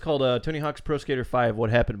video is called Tony Hawk's Pro Skater 5, What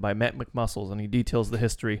Happened by Matt McMuscles, and he details the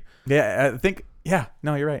history. Yeah, I think, yeah,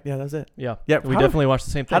 no, you're right. Yeah, that's it. Yeah. Yeah, We definitely watched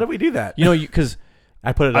the same thing. How did we do that? Because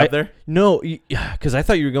I put it up there? No, because I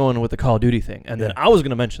thought you were going with the Call of Duty thing, and then Yeah. I was going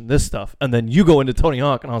to mention this stuff, and then you go into Tony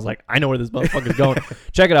Hawk, and I was like, I know where this motherfucker's going.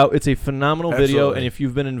 Check it out. It's a phenomenal video, Absolutely. and if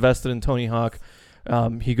you've been invested in Tony Hawk,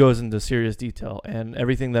 he goes into serious detail, and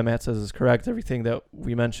everything that Matt says is correct. Everything that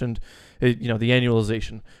we mentioned, the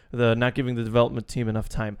annualization, the not giving the development team enough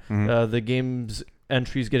time, Mhm. the game's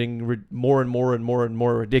entries getting more and more and more and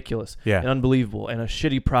more ridiculous Yeah. and unbelievable, and a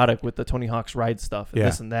shitty product with the Tony Hawk's Ride stuff and Yeah.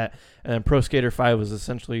 this and that. And then Pro Skater 5 was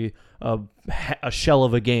essentially a shell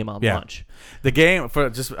of a game on Yeah. launch. The game, for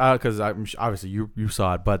just because obviously you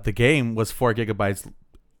saw it, but the game was 4 gigabytes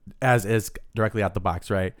as is directly out the box,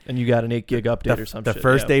 right? And you got an 8 gig update or something. The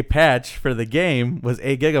first day patch for the game was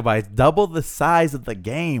 8 gigabytes, double the size of the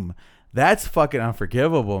game. That's fucking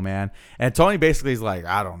unforgivable, man. And Tony basically is like,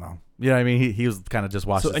 I don't know. You know what I mean? He was kind of just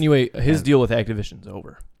watching. So anyway, his and- deal with Activision's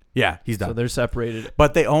over. Yeah, he's done. So they're separated.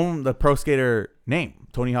 But they own the Pro Skater name,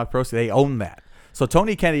 Tony Hawk Pro Skater. They own that. So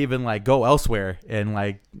Tony can't even like go elsewhere and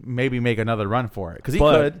like maybe make another run for it because he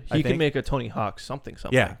could. I He can think. make a Tony Hawk something.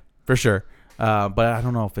 Yeah, for sure. But I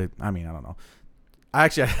don't know if it. I don't know. I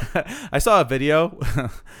saw a video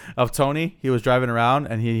of Tony. He was driving around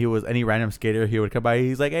and he was any random skater he would come by.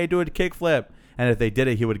 He's like, "Hey, do a kickflip," and if they did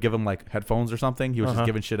it, he would give them like headphones or something. He was just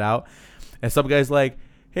giving shit out. And some guy's like,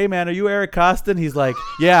 "Hey man, are you Eric Costin?" He's like,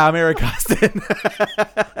 "Yeah, I'm Eric Costin."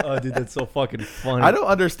 Oh, dude, that's so fucking funny. I don't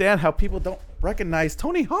understand how people don't recognize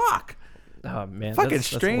Tony Hawk. Oh man, Fucking that's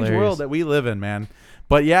strange hilarious. world that we live in, man.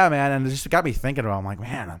 But yeah, man, and it just got me thinking about. I'm like,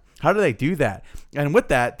 man, how do they do that? And with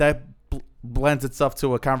that blends itself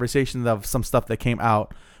to a conversation of some stuff that came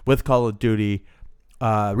out with Call of Duty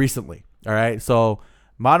recently. All right, so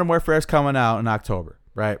Modern Warfare is coming out in October,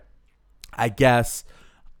 right? I guess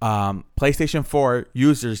PlayStation 4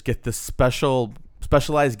 users get this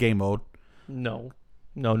specialized game mode. No.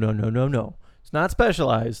 It's not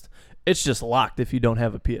specialized. It's just locked if you don't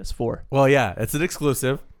have a PS4. Well, yeah, it's an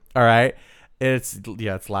exclusive. All right, it's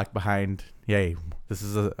locked behind. Yay, this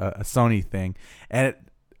is a Sony thing, and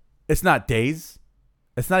it's not days,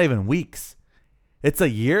 it's not even weeks, it's a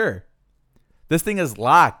year. This thing is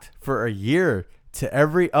locked for a year to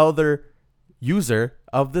every other user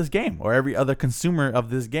of this game or every other consumer of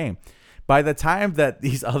this game. By the time that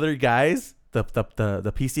these other guys, the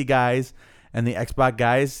PC guys and the Xbox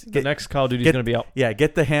guys, The next Call of Duty is going to be out. Yeah,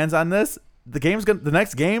 get the hands on this. The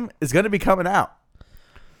next game is going to be coming out.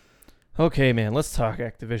 Okay, man, let's talk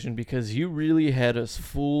Activision because you really had us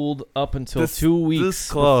fooled up until This 2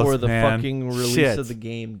 weeks close, before the man. fucking release Shit. of the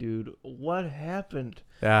game, dude. What happened?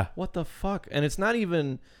 Yeah. What the fuck? And it's not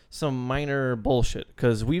even some minor bullshit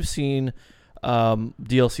because we've seen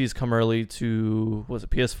DLCs come early to, was it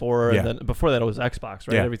PS4? Yeah. And then before that it was Xbox,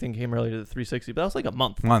 right? Yeah. Everything came early to the 360, but that was like a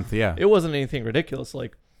month. Yeah. It wasn't anything ridiculous,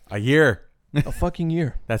 like A year. a fucking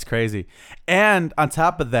year. That's crazy. And on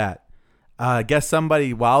top of that, I guess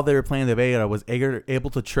somebody, while they were playing the beta, was able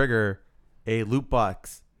to trigger a loot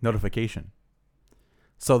box notification.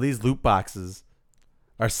 So these loot boxes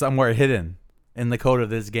are somewhere hidden in the code of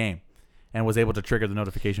this game, and was able to trigger the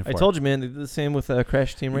notification for I told you, man, they did the same with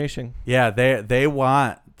Crash Team Racing. Yeah, they're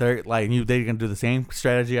gonna do the same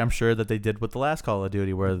strategy, I'm sure, that they did with the last Call of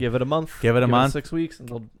Duty, where Give it a month. Give it a month. 6 weeks, and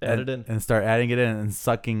they'll add it in. and start adding it in and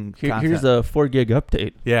sucking content. Here's a 4 gig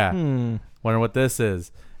update. Yeah. Hmm. Wonder what this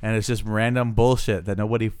is. And it's just random bullshit that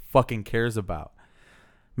nobody fucking cares about.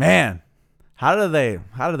 Man, how do they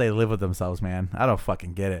live with themselves, man? I don't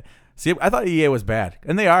fucking get it. See, I thought EA was bad,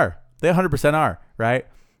 and they are. They 100% are, right?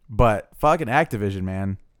 But fucking Activision,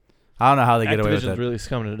 man. I don't know how they get away with Activision's it. really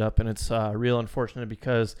scumming it up, and it's real unfortunate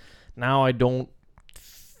because now I don't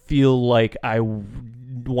feel like I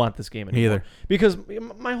want this game anymore. Either. Because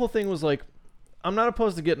my whole thing was like, I'm not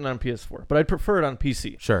opposed to getting it on PS4, but I'd prefer it on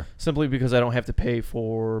PC. Sure. Simply because I don't have to pay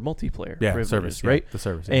for multiplayer. Yeah, privileges, service, right? Yeah, the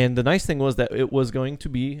service. Yeah. And the nice thing was that it was going to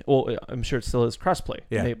be, well, I'm sure it still is crossplay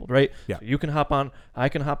enabled, right? Yeah. So you can hop on, I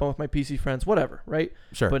can hop on with my PC friends, whatever, right?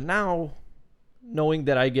 Sure. But now, knowing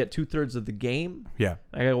that I get 2/3 of the game, yeah.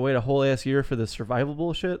 I gotta wait a whole ass year for the survival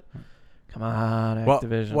bullshit. Come on,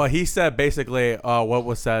 Activision. Well, he said basically, what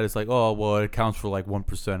was said is like, oh, well, it counts for like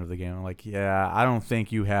 1% of the game. I'm like, yeah, I don't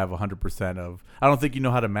think you have 100% of. I don't think you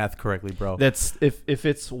know how to math correctly, bro. That's if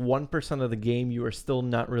it's 1% of the game, you are still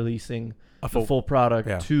not releasing A the full product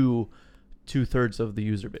yeah. to 2/3 of the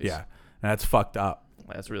user base. Yeah, and that's fucked up.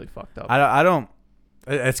 That's really fucked up. I don't.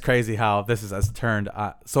 It's crazy how this has turned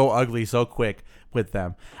so ugly so quick with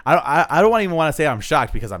them. I don't even want to say I'm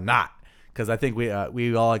shocked because I'm not. Because I think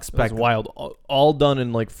we all expect. That's wild. All done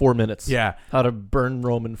in like 4 minutes. Yeah. How to burn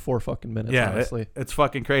Rome in 4 fucking minutes, Yeah, honestly. it's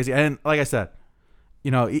fucking crazy. And like I said,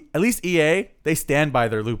 at least EA, they stand by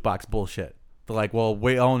their loot box bullshit. They're like, well,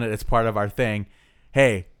 we own it. It's part of our thing.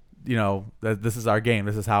 Hey, this is our game.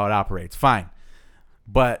 This is how it operates. Fine.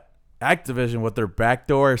 But Activision, with their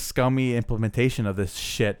backdoor scummy implementation of this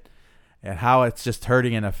shit and how it's just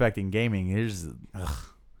hurting and affecting gaming,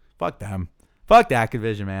 fuck them. Fuck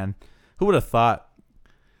Activision, man. Who would have thought?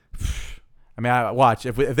 I mean, I watch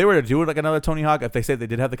if they were to do it like another Tony Hawk. If they said they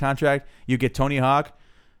did have the contract, you get Tony Hawk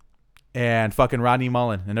and fucking Rodney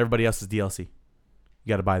Mullen and everybody else's DLC. You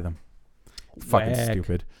got to buy them. Fucking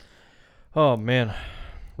stupid. Oh man.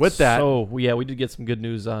 With that, so yeah, we did get some good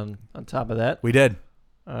news on top of that. we did.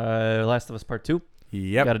 Last of Us Part 2.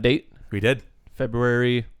 Yep, Got a date. we did.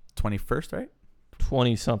 February 21st, right?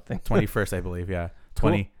 20 something. 21st, I believe. Yeah,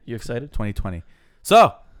 Cool. You excited? 2020.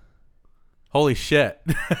 So, holy shit.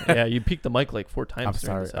 Yeah, you peeked the mic like 4 times. I'm during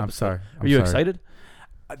sorry. this I'm episode. sorry. Are you excited?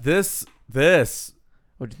 This.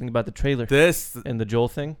 What do you think about the trailer This. and the Joel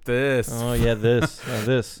thing? This. Oh yeah, this.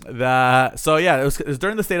 This. So yeah, it was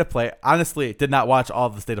during the State of Play. Honestly, did not watch all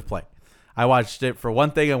of the State of Play. I watched it for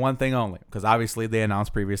one thing and one thing only, because obviously they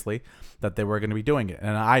announced previously that they were going to be doing it,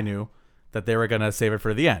 and I knew that they were going to save it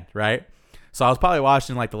for the end, right? So I was probably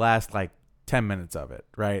watching like the last 10 minutes of it,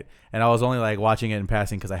 right? And I was only watching it in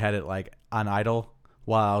passing because I had it on idle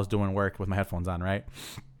while I was doing work with my headphones on, right?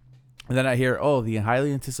 And then I hear, oh, the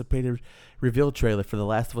highly anticipated reveal trailer for The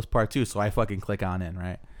Last of Us Part 2. So I fucking click on in,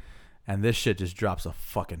 right? And this shit just drops a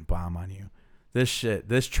fucking bomb on you.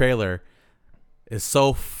 This trailer is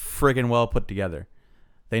so friggin' well put together.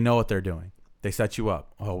 They know what they're doing. They set you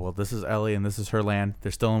up. Oh, well, this is Ellie and this is her land.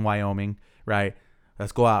 They're still in Wyoming, right?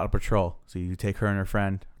 Let's go out on patrol. So you take her and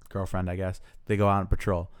her girlfriend, I guess. They go out on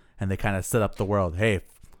patrol and they kind of set up the world. Hey,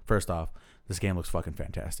 first off, this game looks fucking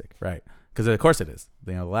fantastic, right? Because of course it is.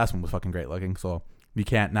 You know, the last one was fucking great looking, so you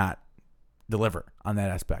can't not deliver on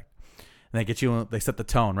that aspect. And they set the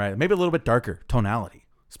tone, right? Maybe a little bit darker tonality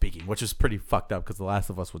speaking, which is pretty fucked up because The Last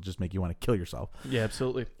of Us will just make you want to kill yourself. Yeah,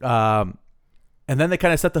 absolutely. And then they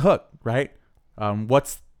kind of set the hook, right?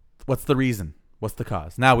 What's the reason? What's the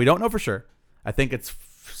cause? Now, we don't know for sure. I think it's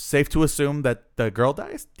safe to assume that the girl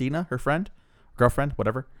dies. Dina, her girlfriend,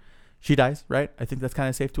 whatever. She dies, right? I think that's kind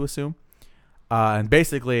of safe to assume. And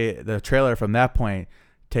basically, the trailer from that point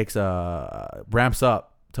ramps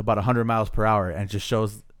up to about 100 miles per hour and just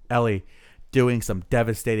shows Ellie doing some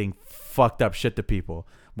devastating, fucked up shit to people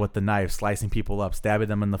with the knife, slicing people up, stabbing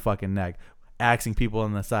them in the fucking neck, axing people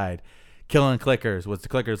in the side, killing clickers, which the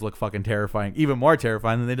clickers look fucking terrifying, even more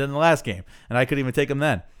terrifying than they did in the last game. And I couldn't even take them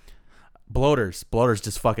then. Bloaters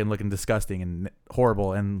just fucking looking disgusting and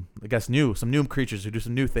horrible. And I guess some new creatures who do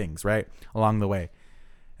some new things, right, along the way.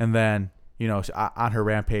 And then, you know, on her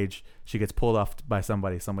rampage, she gets pulled off by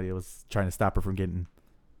somebody. Somebody was trying to stop her from getting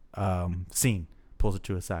seen. Pulls her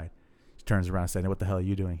to his side. She turns around saying, "What the hell are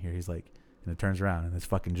you doing here?" He's like, and it turns around and it's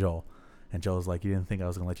fucking Joel. And Joel's like, "You didn't think I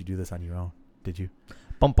was gonna let you do this on your own, did you?"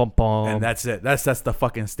 Bum, bum, bum. And that's it. That's the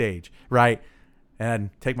fucking stage, right?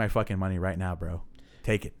 And take my fucking money right now, bro.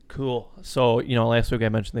 Take it. Cool. So, you know, last week I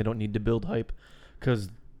mentioned they don't need to build hype because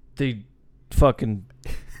they fucking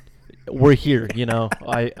we're here, you know.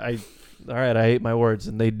 All right, I hate my words.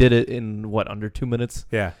 And they did it in, what, under 2 minutes?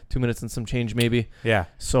 Yeah. 2 minutes and some change, maybe. Yeah.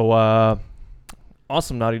 So,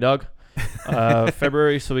 awesome, Naughty Dog.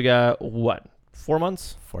 February, so we got, what, 4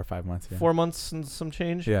 months? 4 or 5 months, yeah. 4 months and some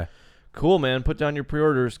change? Yeah. Cool, man. Put down your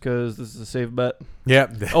pre-orders because this is a safe bet. Yeah.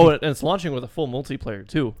 Oh, and it's launching with a full multiplayer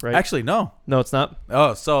too, right? Actually, no. No, it's not.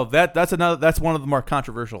 Oh, so that's one of the more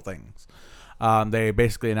controversial things. They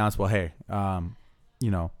basically announced, well, hey,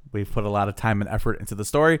 you know, we've put a lot of time and effort into the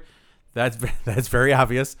story. That's very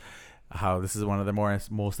obvious. How this is one of the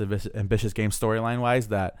most ambitious games storyline wise.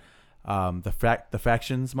 That the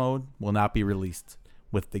factions mode will not be released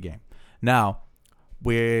with the game. Now,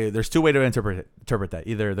 there's two ways to interpret that.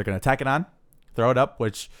 Either they're going to tack it on, throw it up,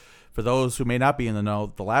 which for those who may not be in the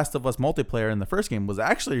know, The Last of Us multiplayer in the first game was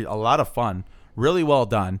actually a lot of fun, really well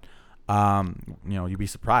done. You know, you'd be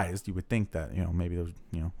surprised. You would think that, you know, maybe there was,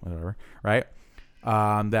 you know, whatever, right?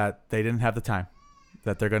 That they didn't have the time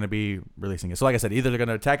that they're going to be releasing it. So like I said, either they're going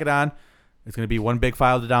to tack it on, it's going to be one big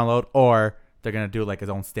file to download, or they're going to do like its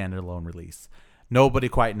own standalone release. Nobody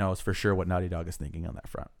quite knows for sure what Naughty Dog is thinking on that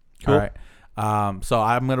front. Cool. All right. So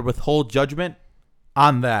I'm going to withhold judgment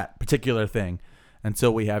on that particular thing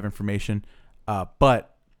until we have information.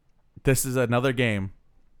 But this is another game,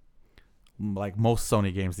 like most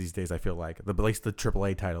Sony games these days, I feel like, at least the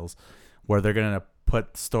AAA titles, where they're going to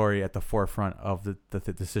put story at the forefront of the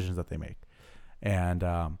decisions that they make. And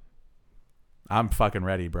I'm fucking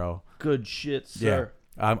ready, bro. Good shit, sir.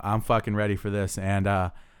 Yeah, I'm fucking ready for this. And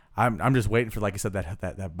I'm just waiting for, like I said,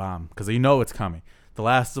 that bomb, because you know it's coming. The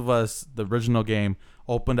Last of Us, the original game,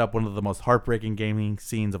 opened up one of the most heartbreaking gaming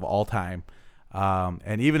scenes of all time.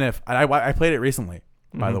 And even if I played it recently,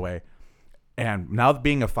 by the way, and now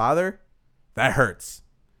being a father, that hurts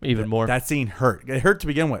even more. That scene hurt. It hurt to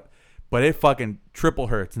begin with, but it fucking triple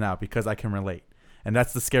hurts now because I can relate, and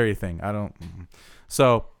that's the scary thing.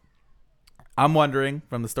 So I'm wondering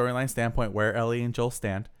from the storyline standpoint where Ellie and Joel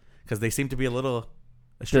stand, because they seem to be a little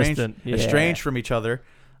estranged from each other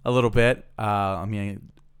a little bit. I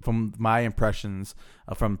mean, from my impressions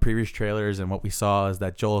from previous trailers and what we saw, is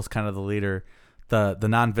that Joel's kind of the leader, the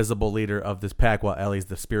non-visible leader of this pack, while Ellie's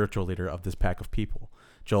the spiritual leader of this pack of people.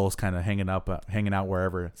 Joel's kind of hanging out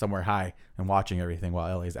wherever, somewhere high, and watching everything, while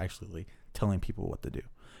Ellie's actually telling people what to do.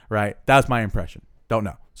 Right? That's my impression. Don't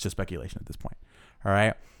know. It's just speculation at this point. All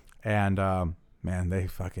right? And man,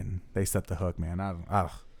 they set the hook, man.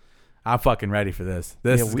 I'm fucking ready for this.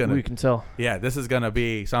 We can tell. Yeah, this is gonna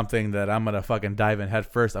be something that I'm gonna fucking dive in head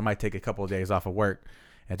first. I might take a couple of days off of work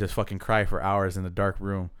and just fucking cry for hours in a dark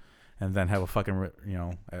room, and then have a fucking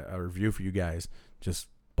a review for you guys, just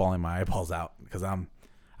bawling my eyeballs out, because I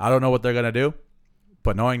don't know what they're gonna do,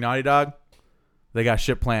 but knowing Naughty Dog, they got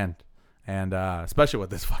shit planned, and especially with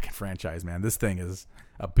this fucking franchise, man. This thing is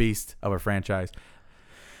a beast of a franchise,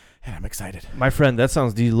 and I'm excited. My friend, that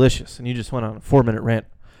sounds delicious, and you just went on a 4-minute rant.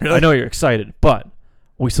 Really? I know you're excited, but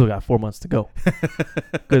we still got 4 months to go.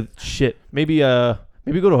 Good shit. Maybe go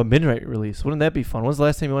to a midnight release. Wouldn't that be fun? When's the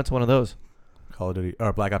last time you went to one of those? Call of Duty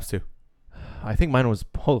or Black Ops 2. I think mine was.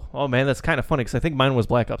 Oh man, that's kind of funny because I think mine was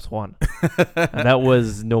Black Ops 1, and that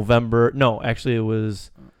was November. No, actually, it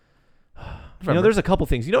was. There's a couple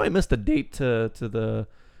things. I missed a date to the.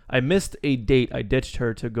 I missed a date. I ditched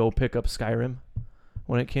her to go pick up Skyrim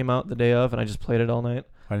when it came out the day of, and I just played it all night.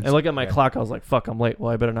 And look at my clock. I was like, "Fuck, I'm late.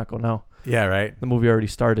 Well, I better not go now." Yeah, right. The movie already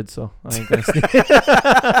started, so I ain't gonna sneak.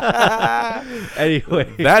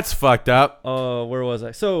 Anyway, that's fucked up. Where was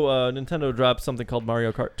I? So Nintendo dropped something called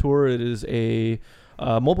Mario Kart Tour. It is a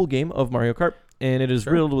mobile game of Mario Kart, and it is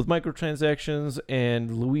riddled with microtransactions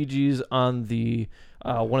and Luigi's on the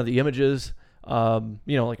one of the images.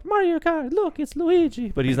 Like Mario Kart, look, it's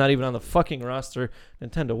Luigi, but he's not even on the fucking roster.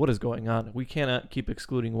 Nintendo, what is going on? We cannot keep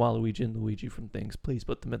excluding Waluigi and Luigi from things. Please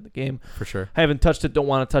put them in the game. For sure. I haven't touched it. Don't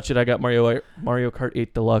want to touch it. I got Mario Kart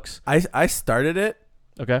 8 Deluxe. I started it.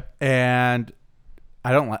 Okay. And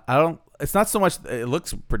I don't. It's not so much. It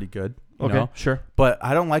looks pretty good. Okay. Sure. But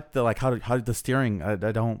I don't like the how the steering. I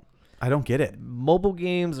don't get it. Mobile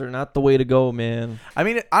games are not the way to go, man. I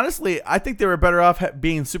mean, honestly, I think they were better off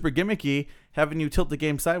being super gimmicky, having you tilt the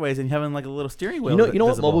game sideways and having like a little steering wheel. You know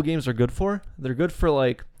what mobile games are good for? They're good for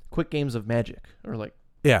like quick games of Magic or like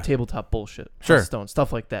tabletop bullshit, Hearthstone,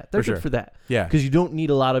 stuff like that. They're good for that. Yeah, because you don't need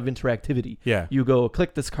a lot of interactivity. Yeah, you go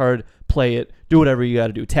click this card, play it, do whatever you got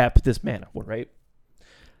to do, tap this mana, right?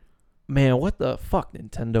 Man, what the fuck,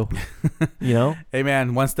 Nintendo? Hey,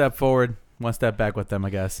 man, one step forward. One step back with them, I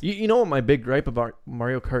guess. You know what my big gripe about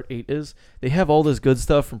Mario Kart 8 is? They have all this good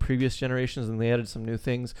stuff from previous generations, and they added some new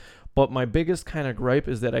things. But my biggest kind of gripe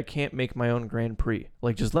is that I can't make my own Grand Prix.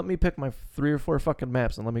 Like, just let me pick my 3 or 4 fucking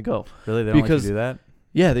maps and let me go. Really? They don't let you do that?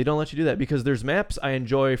 Yeah, they don't let you do that because there's maps I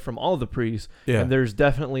enjoy from all the Prix, and there's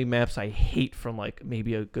definitely maps I hate from like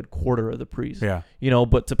maybe a good quarter of the Prix. Yeah.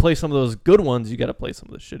 But to play some of those good ones, you got to play some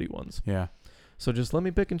of the shitty ones. Yeah. So just let me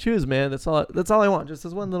pick and choose, man. That's all I want. Just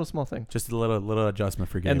this one little small thing. Just a little adjustment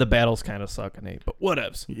for game. And the battles kind of suck in 8, but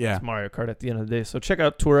whatevs. Yeah. It's Mario Kart at the end of the day. So check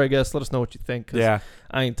out Tour, I guess. Let us know what you think. Yeah.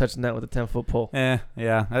 I ain't touching that with a 10-foot pole. Yeah.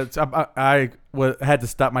 I had to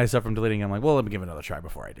stop myself from deleting. I'm like, well, let me give it another try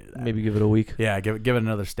before I do that. Maybe give it a week. Yeah, give it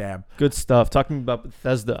another stab. Good stuff. Talking about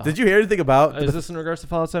Bethesda. Did you hear anything about? Is this in regards to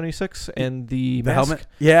Fallout 76 and the mask? Helmet?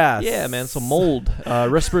 Yeah. Yeah, man. So mold,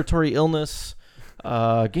 respiratory illness.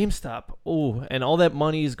 GameStop, and all that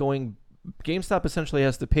money is going. GameStop essentially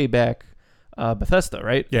has to pay back Bethesda,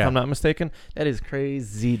 right? Yeah. If I'm not mistaken. That is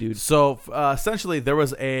crazy, dude. So essentially, there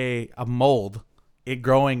was a mold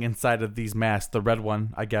growing inside of these masks. The red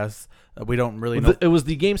one, I guess. We don't really know. It was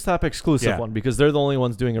the GameStop exclusive one because they're the only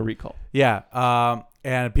ones doing a recall. Yeah.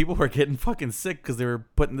 And people were getting fucking sick because they were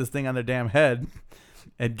putting this thing on their damn head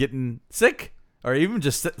and getting sick. Or even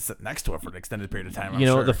just sit next to it for an extended period of time. I'm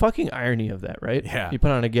sure. The fucking irony of that, right? Yeah. You put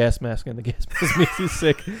on a gas mask and the gas mask makes you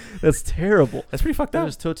sick. That's terrible. That's pretty fucked up.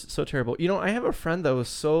 That was so terrible. I have a friend that was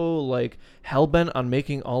so like hell-bent on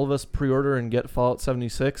making all of us pre-order and get Fallout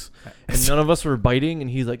 76. And none of us were biting. And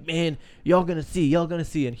he's like, man, y'all gonna see.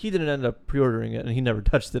 And he didn't end up pre-ordering it. And he never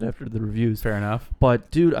touched it after the reviews. Fair enough. But,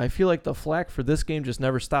 dude, I feel like the flack for this game just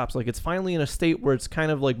never stops. Like, it's finally in a state where it's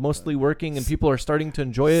kind of like mostly working and people are starting to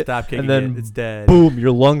enjoy it. Stop kicking and then, it. It's dead. Boom,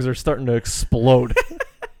 your lungs are starting to explode.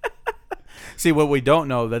 See, what we don't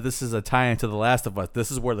know, that this is a tie-in to The Last of Us. This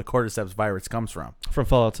is where the cordyceps virus comes from. From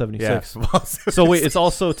Fallout 76. Yeah. So, wait, it's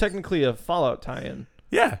also technically a Fallout tie-in.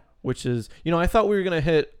 Yeah. Which is, I thought we were going to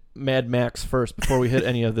hit Mad Max first before we hit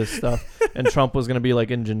any of this stuff. And Trump was going to be like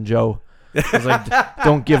Injun Joe. I was like,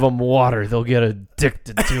 don't give them water. They'll get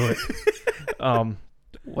addicted to it.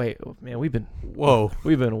 Wait, man, we've been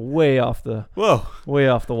way off the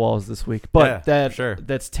walls this week. But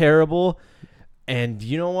that's terrible. And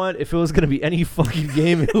you know what? If it was going to be any fucking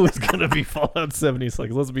game, it was going to be Fallout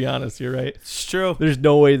 76. Let's be honest here, right? It's true. There's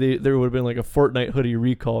no way there would have been like a Fortnite hoodie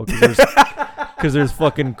recall because there's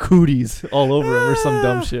fucking cooties all over them or some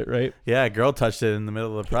dumb shit, right? Yeah, a girl touched it in the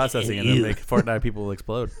middle of the processing and then make Fortnite people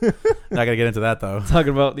explode. Not going to get into that, though.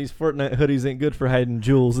 Talking about these Fortnite hoodies ain't good for hiding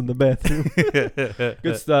jewels in the bathroom.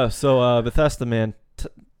 Good stuff. So, Bethesda, man.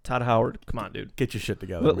 Todd Howard, come on, dude. Get your shit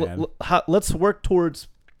together, man. Let's work towards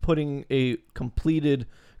putting a completed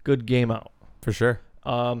good game out. For sure.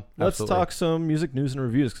 Let's talk some music news and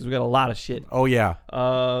reviews because we got a lot of shit. Oh, yeah.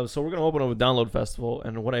 So we're going to open up with Download Festival.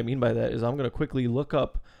 And what I mean by that is I'm going to quickly look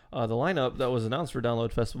up the lineup that was announced for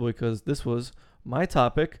Download Festival because this was my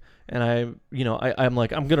topic. And I'm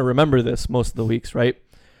like, I'm going to remember this most of the weeks, right?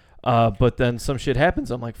 But then some shit happens.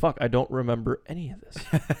 I'm like, fuck, I don't remember any of this.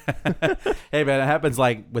 Hey, man, it happens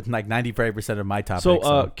like with like 95% of my topics.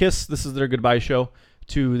 So Kiss, this is their goodbye show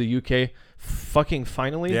to the UK. fucking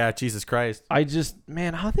finally. Yeah, Jesus Christ. I just,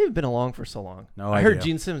 man, how they've been along for so long. No I heard idea.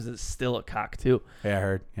 Gene Simmons is still a cock too. Yeah, I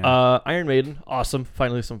heard. Yeah. Iron Maiden, awesome.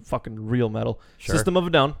 Finally, some fucking real metal. Sure. System of a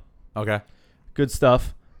Down, Okay. good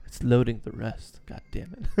stuff. It's loading the rest. God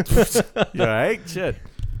damn it. You all right? Shit.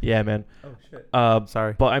 Yeah, man. Oh,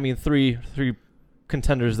 shit. But I mean, three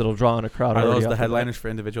contenders that'll draw in a crowd. Are already those off the bat. headliners for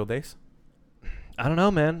individual days? I don't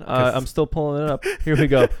know, man. 'Cause- I'm still pulling it up. Here we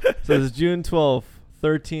go. So it's June 12th,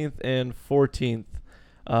 13th, and 14th.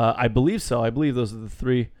 I believe so. I believe those are the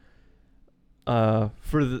three.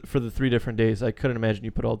 For the 3 different days. I couldn't imagine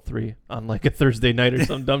you put all 3 on like a Thursday night or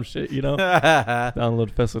some dumb shit. You know, Download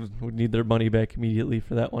Fest would need their money back immediately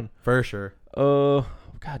for that one. For sure.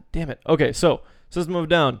 God damn it. Okay, so System of a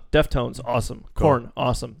Down, Deftones, awesome. Cool. Korn,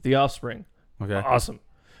 awesome. The Offspring, Okay. awesome.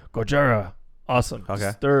 Gojira, awesome. Okay.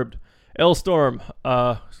 Disturbed, Ailstorm.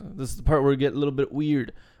 So this is the part where we get a little bit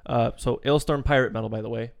weird. So Ailstorm pirate metal, by the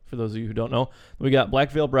way, for those of you who don't know. We got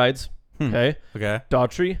Black Veil Brides. Okay. Okay.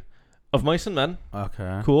 Daughtry, Of Mice and Men.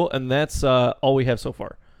 Okay. Cool, and that's all we have so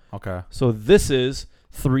far. Okay. So this is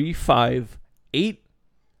 3, 5, 8,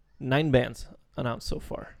 9 bands announced so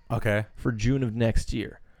far Okay. for June of next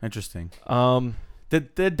year. Interesting. Um,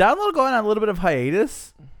 Did Download go on a little bit of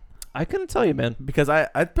hiatus? I couldn't tell you, man. Because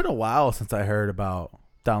it's been a while since I heard about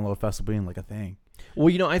Download Festival being like a thing. Well,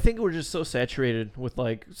 you know, I think we're just so saturated with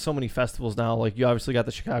like so many festivals now. Like you obviously got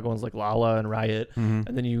the Chicago ones like Lala and Riot, Mm-hmm.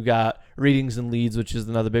 and then you got Readings and Leeds, which is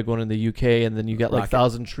another big one in the UK, and then you got like Rock-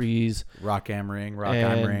 Thousand Trees, Rock am Ring,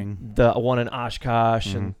 and the one in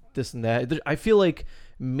Oshkosh, and this and that. I feel like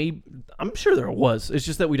maybe I'm sure there was. It's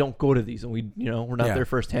just that we don't go to these, and we're not Yeah. there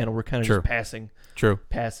firsthand, and we're kind of True. just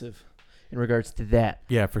passive in regards to that.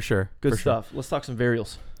 Yeah, for sure. Good For sure. stuff. Let's talk some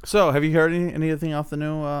Varials. So, have you heard anything off the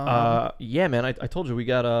new? Yeah, man. I told you we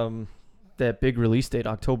got that big release date,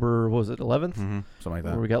 October. What was it, 11th? Something like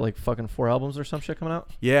Where that. we got like fucking 4 albums or some shit coming out.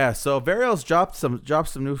 Yeah. So, Varials dropped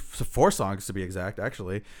some new 4 songs to be exact,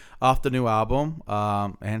 actually, off the new album.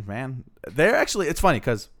 And man, they're actually it's funny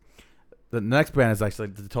because the next band is actually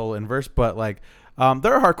the total inverse, but like,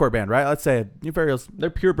 they're a hardcore band, right? Let's say New Varials. They're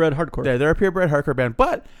purebred hardcore. They're a purebred hardcore band,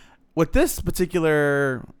 but with this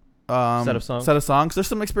particular Set of songs. there's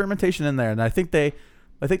some experimentation in there, and I think they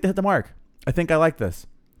hit the mark. I think I like this.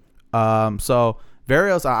 So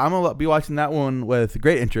Varials, I'm gonna be watching that one with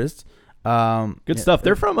great interest. Good stuff.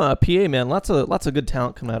 They're from PA, man. Lots of good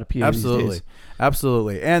talent coming out of PA. Absolutely, These days.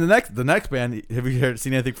 absolutely. And the next band, have you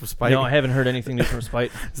seen anything from Spike? No, I haven't heard anything new from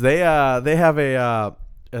Spite. They have a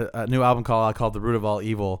new album called The Root of All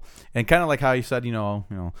Evil, and kind of like how you said,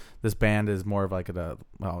 this band is more of like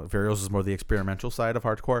Varials is more the experimental side of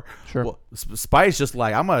hardcore. Sure. Well, Spy's just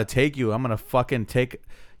like, I'm gonna fucking take,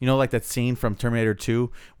 like that scene from Terminator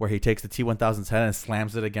 2 where he takes the T-1000's head and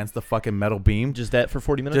slams it against the fucking metal beam. Just that for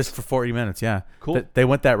 40 minutes. Just for 40 minutes, yeah. Cool. They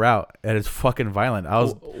went that route, and it's fucking violent.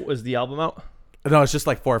 Was the album out? No, it's just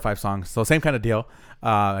like 4 or 5 songs. So same kind of deal.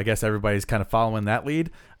 I guess everybody's kind of following that lead,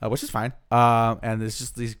 which is fine. And it's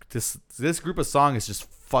just this group of songs is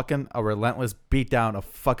just fucking a relentless beatdown of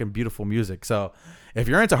fucking beautiful music. So if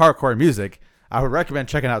you're into hardcore music, I would recommend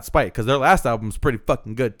checking out Spite because their last album's pretty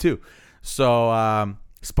fucking good too. So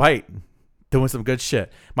Spite doing some good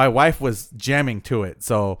shit. My wife was jamming to it.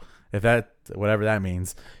 So if that whatever that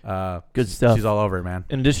means, Good stuff. She's all over it, man.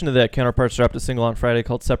 In addition to that, Counterparts dropped a single on Friday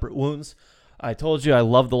called Separate Wounds. I told you I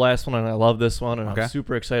love the last one and I love this one, and Okay. I'm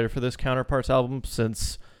super excited for this Counterparts album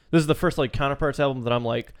since this is the first like Counterparts album that I'm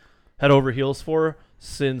like head over heels for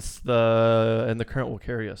since the current will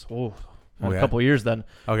carry us. Oh, Oh, a yeah. couple of years then.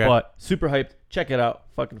 Okay. But super hyped. Check it out.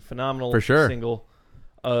 Fucking phenomenal For sure. single.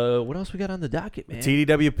 What else we got on the docket, man?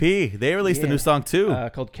 TDWP, they released a Yeah. new song too.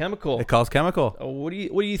 Called Chemical. It calls Chemical. What do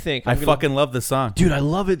you think? I I'm gonna- fucking love this song. Dude, I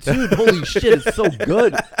love it too. Holy shit, it's so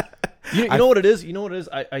good. You know what it is? You know what it is?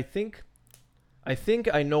 I think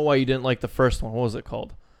I know why you didn't like the first one. What was it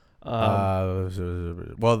called?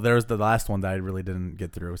 Well, there's the last one that I really didn't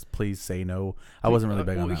get through. It was Please Say No. I wasn't really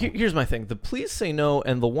big on that. one. Here's my thing. The Please Say No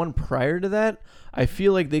and the one prior to that, I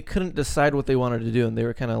feel like they couldn't decide what they wanted to do, and they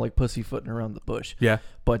were kind of like pussyfooting around the bush. Yeah.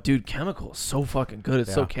 But dude, Chemical is so fucking good.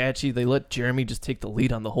 It's so Yeah. catchy. They let Jeremy just take the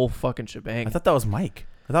lead on the whole fucking shebang. I thought that was Mike.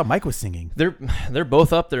 I thought Mike was singing. They're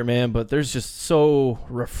both up there, man. But there's just so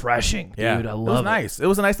refreshing, Yeah. dude. I It was love it. nice. It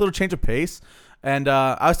was a nice little change of pace. And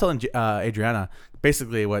I was telling Adriana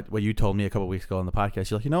basically what you told me a couple weeks ago on the podcast.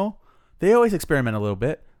 You're like, they always experiment a little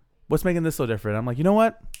bit. What's making this so different? I'm like, you know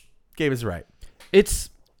what? Gabe is right. It's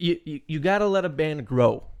you gotta let a band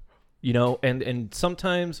grow, and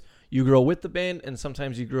sometimes you grow with the band and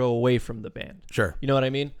sometimes you grow away from the band. Sure. You know what I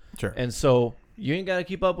mean? Sure. And so you ain't got to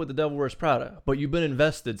keep up with The Devil Wears Prada, but you've been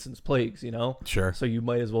invested since Plagues, you know? Sure. So you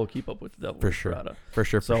might as well keep up with The Devil For Wears sure. Prada. For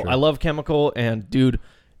sure. So I love Chemical, and dude,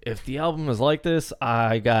 if the album is like this,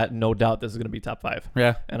 I got no doubt this is going to be top 5.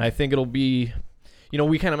 Yeah. And I think it'll be, you know,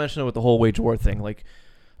 we kind of mentioned it with the whole wage war thing. Like,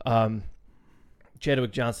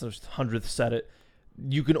 Chadwick Johnson's 100th said it.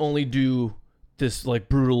 You can only do this like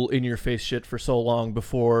brutal in your face shit for so long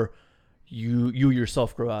before you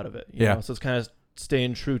yourself grow out of it. You know? So it's kind of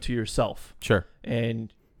staying true to yourself. Sure.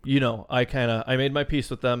 And you know, I made my peace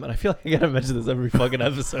with them, and I feel like I gotta mention this every fucking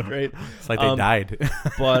episode, right? It's like they died.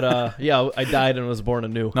 But yeah, I died and was born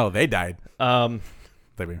anew. No, they died. Um,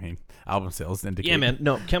 I mean, album sales indicate. yeah, man.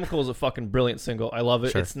 No, Chemical is a fucking brilliant single. I love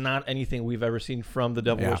it. Sure. It's not anything we've ever seen from The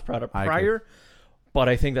Devil Wears Prada I prior, but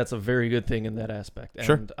I think that's a very good thing in that aspect. And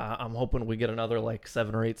Sure. I'm hoping we get another like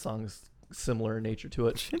 7 or 8 songs similar in nature to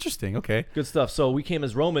it. Interesting. Okay. Good stuff. So We Came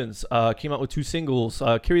as Romans came out with 2 singles,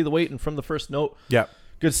 Carry the Weight and From the First Note. Yeah.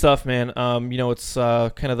 Good stuff, man. You know, it's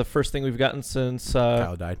kind of the first thing we've gotten since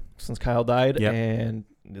Kyle died. Yep. And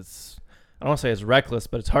it's, I don't want to say it's reckless,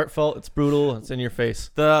 but it's heartfelt, it's brutal, it's in your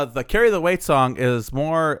face. The Carry the Weight song is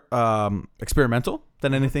more experimental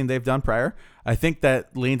than anything they've done prior. I think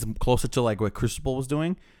that leans closer to like what Crucible was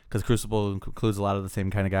doing, because Crucible includes a lot of the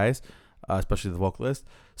same kind of guys, especially the vocalist.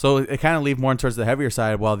 So it kind of leave more towards the heavier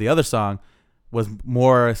side, while the other song was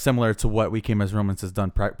more similar to what We Came as Romans has done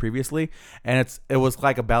previously, and it was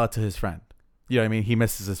like a ballad to his friend. You know what I mean? He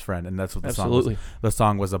misses his friend, and that's what the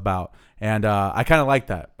song was about. And I kind of like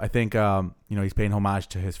that. I think you know, he's paying homage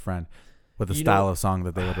to his friend with the style of song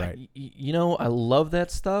that they would write. You know, I love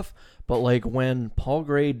that stuff, but like when Paul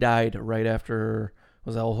Gray died right after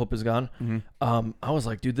was All Hope Is Gone, I was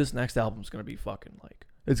like, dude, this next album's gonna be fucking like,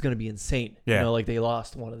 it's going to be insane. Yeah. You know, like they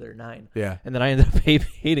lost one of their 9. Yeah. And then I ended up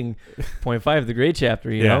hating 0.5, the Great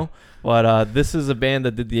Chapter, you know? But this is a band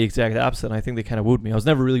that did the exact opposite, and I think they kind of wooed me. I was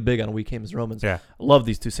never really big on We Came as Romans. Yeah. I love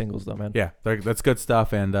these 2 singles, though, man. Yeah, that's good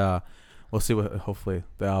stuff, and we'll see what, hopefully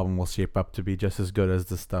the album will shape up to be just as good as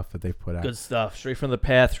the stuff that they've put out. Good stuff. Straight from the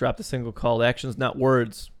Path dropped a single called Actions Not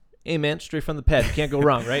Words. Hey, man, straight from the path. You can't go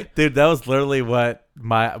wrong, right? Dude, that was literally what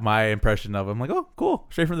my impression of him. Like, oh, cool,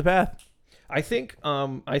 straight from the path. I think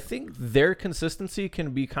their consistency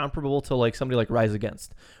can be comparable to like somebody like Rise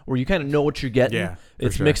Against, where you kind of know what you're getting. Yeah,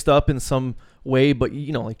 it's sure. mixed up in some way, but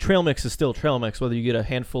you know, like trail mix is still trail mix, whether you get a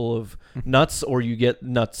handful of nuts or you get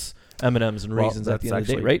nuts, M&Ms, and raisins at the end of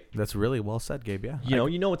the day, right? That's really well said, Gabe. Yeah,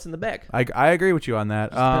 You know what's in the bag. I agree with you on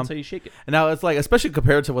that. Depends how you shake it. And now it's like, especially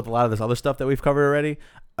compared to with a lot of this other stuff that we've covered already,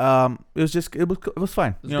 it was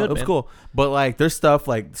fine. It was cool. But like, there's stuff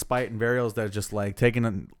like Spite and Burials that are just like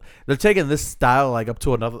taking this style like up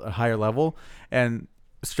to a higher level, and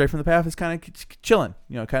Straight from the Path is kind of chilling,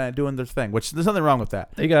 kind of doing their thing, which there's nothing wrong with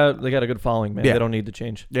that. They got a good following, man. Yeah. They don't need to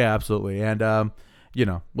change. Yeah, absolutely. And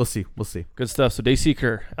we'll see. Good stuff. So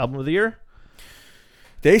Dayseeker, album of the year.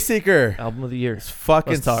 Dayseeker, album of the year. It's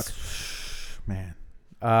fucking Let's talk, man.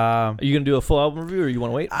 Are you gonna do a full album review, or you want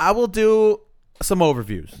to wait? I will do some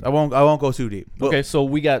overviews. I won't go too deep. Okay, so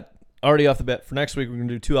we got already off the bat for next week. We're gonna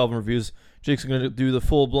do 2 album reviews. Jake's gonna do the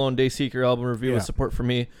full blown Dayseeker album review with support from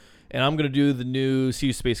me, and I'm gonna do the new See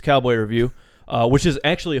You Space Cowboy review, which is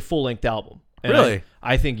actually a full length album. And really?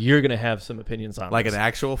 I think you're gonna have some opinions on like this. an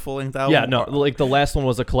actual full length album. Yeah, no, like the last one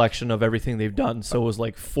was a collection of everything they've done, so it was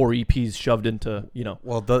like 4 EPs shoved into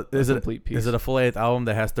Well, is complete piece. it a full length album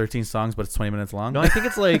that has 13 songs but it's 20 minutes long? No, I think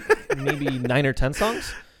it's like maybe 9 or 10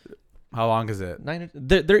 songs. How long is it? 9.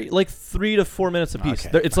 They're like 3 to 4 minutes a piece.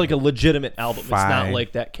 Okay, It's like a legitimate album. Fine. It's not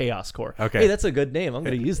like that Chaos Core. Okay. Hey, that's a good name. I'm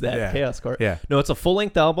going to use that, Yeah. Chaos Core. Yeah. No, it's a full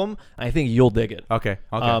length album. I think you'll dig it. Okay.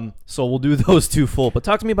 So we'll do those 2 full. But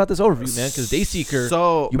talk to me about this overview, man, because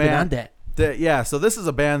Dayseeker, you've been on that. So this is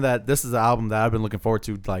a band this is an album that I've been looking forward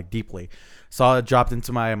to like deeply. Saw it dropped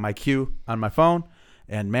into my queue on my phone,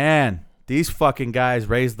 and man, these fucking guys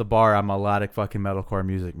raised the bar on melodic fucking metalcore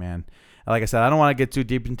music, man. And like I said, I don't want to get too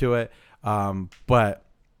deep into it, but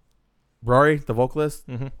Rory, the vocalist,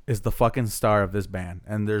 is the fucking star of this band,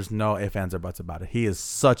 and there's no ifs, ands, or buts about it. He is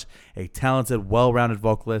such a talented, well-rounded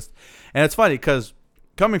vocalist, and it's funny because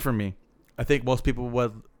coming from me, I think most people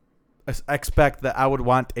would expect that I would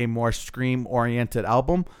want a more scream-oriented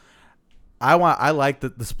album. I like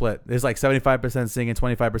the split. There's like 75% singing,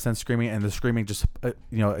 25% screaming, and the screaming just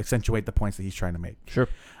accentuate the points that he's trying to make. Sure.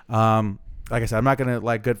 Like I said, I'm not gonna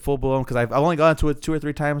like get full blown because I've only gone to it 2 or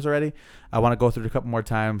 3 times already. I want to go through it a couple more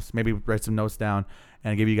times, maybe write some notes down,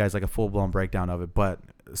 and give you guys like a full blown breakdown of it. But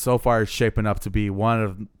so far, it's shaping up to be one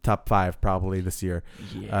of top 5 probably this year.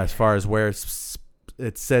 Yeah. As far as where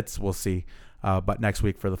it sits, we'll see. but next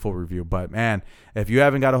week for the full review. But man, if you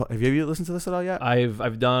haven't have you listened to this at all yet?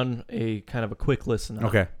 I've done a kind of a quick listen.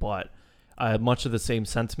 Okay. But I have much of the same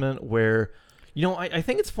sentiment where, I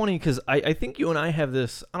think it's funny because I think you and I have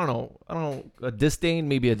this, I don't know, a disdain,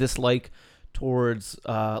 maybe a dislike towards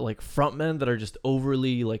like frontmen that are just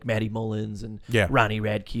overly like Matty Mullins and Ronnie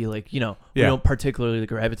Radke, like we don't particularly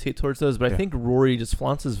gravitate towards those, but I think Rory just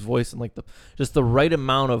flaunts his voice and like the right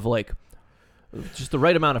amount of like just the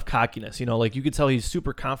right amount of cockiness, like you could tell he's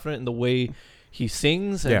super confident in the way he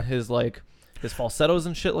sings and his falsettos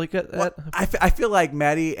and shit like that. Well, I feel like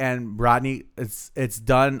Matty and Rodney, it's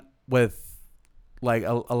done with like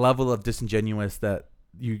a level of disingenuous that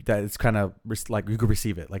it's kind of like you could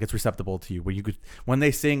receive it, like it's receptible to you. When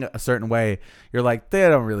they sing a certain way, you're like, they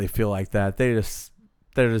don't really feel like that. They're just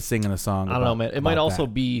singing a song. I don't know, man. It might also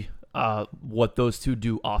be what those two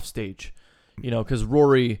do off stage, because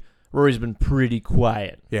Rory's been pretty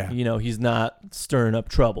quiet. Yeah. He's not stirring up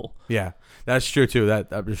trouble. Yeah, that's true too. That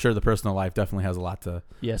I'm sure the personal life definitely has a lot to.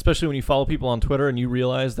 Yeah, especially when you follow people on Twitter and you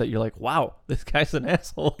realize that you're like, wow, this guy's an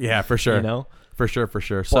asshole. Yeah, for sure. For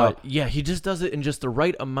sure. So but, yeah, he just does it in just the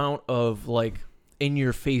right amount of like in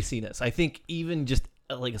your faciness. I think even just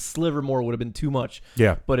like a sliver more would have been too much.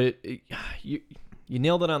 Yeah. But you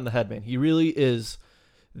nailed it on the head, man. He really is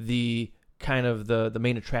the kind of the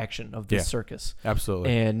main attraction of this circus.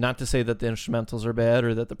 Absolutely. And not to say that the instrumentals are bad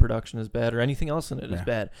or that the production is bad or anything else in it is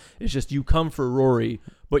bad. It's just you come for Rory,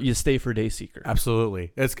 but you stay for Dayseeker.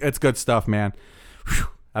 Absolutely. It's good stuff, man. Whew.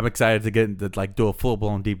 I'm excited to get into do a full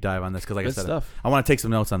blown deep dive on this because, like good I said, stuff. I want to take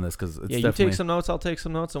some notes on this because it's you take some notes, I'll take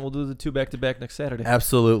some notes, and we'll do the 2 back-to-back next Saturday.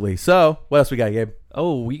 Absolutely. So, what else we got, Gabe?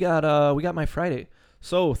 Oh, we got my Friday.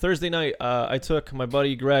 So Thursday night, I took my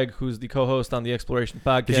buddy Greg, who's the co-host on the Exploration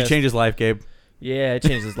Podcast. Did you change his life, Gabe? Yeah, it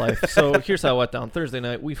changed his life. So here's how it went down. Thursday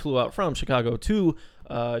night, we flew out from Chicago to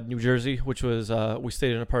New Jersey, which was we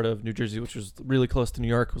stayed in a part of New Jersey, which was really close to New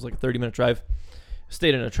York. It was like a 30-minute drive.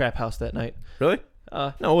 Stayed in a trap house that night. Really?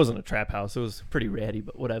 No, it wasn't a trap house. It was pretty ratty,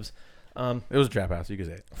 but whatevs. It was a trap house. You could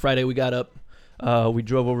say it. Friday, we got up. We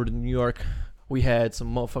drove over to New York. We had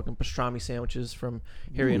some motherfucking pastrami sandwiches from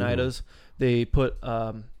Harry and Ida's. They put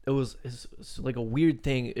it's like a weird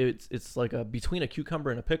thing. It's like between a cucumber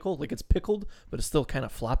and a pickle. Like it's pickled, but it's still kind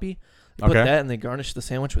of floppy. They put that and they garnished the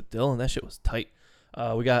sandwich with dill, and that shit was tight.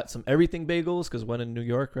 We got some everything bagels because when in New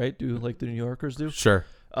York, right? Do like the New Yorkers do. Sure.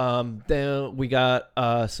 Then we got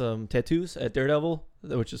some tattoos at Daredevil,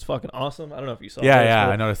 which is fucking awesome. I don't know if you saw. Yeah,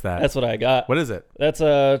 I noticed that. That's what I got. What is it? That's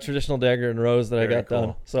a traditional dagger and rose that Very I got cool.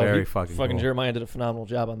 done. So Very fucking cool. Jeremiah did a phenomenal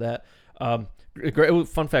job on that.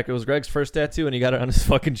 Fun fact: it was Greg's first tattoo, and he got it on his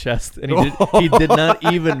fucking chest, and he did not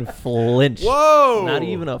even flinch. Whoa! Not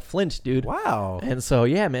even a flinch, dude. Wow. And so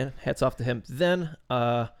yeah, man, hats off to him. Then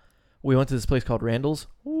we went to this place called Randall's.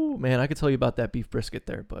 Ooh, man, I could tell you about that beef brisket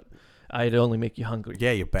there, but I'd only make you hungry.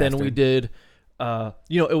 Yeah, you bastard. Then we did,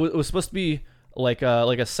 it was supposed to be like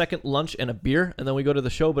a second lunch and a beer, and then we go to the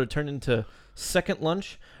show, but it turned into second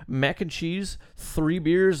lunch, mac and cheese, 3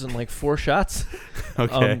 beers, and like 4 shots.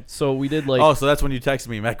 Okay. So we did like. Oh, so that's when you texted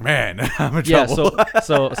me, like, man, I'm in trouble.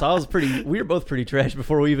 So I was pretty. We were both pretty trash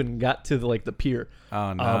before we even got to the pier.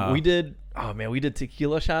 Oh no. We did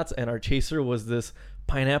tequila shots, and our chaser was this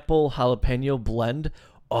pineapple jalapeno blend.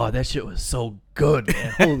 Oh, that shit was so good,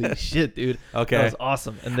 man. Holy shit, dude. Okay. That was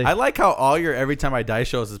awesome. And I like how all your Every Time I Die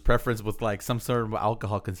shows is preference with like some sort of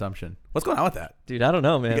alcohol consumption. What's going on with that? Dude, I don't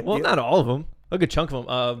know, man. Well, not all of them. A good chunk of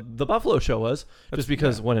them. The Buffalo show was. Just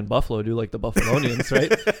because when in Buffalo, do like the Buffalonians,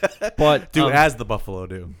 right? But do as the Buffalo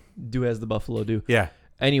do. Do as the Buffalo do. Yeah.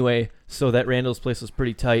 Anyway, so that Randall's place was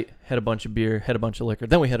pretty tight. Had a bunch of beer, had a bunch of liquor.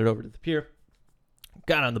 Then we headed over to the pier.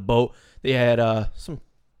 Got on the boat. They had some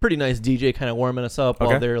pretty nice DJ kind of warming us up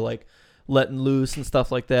while they're like letting loose and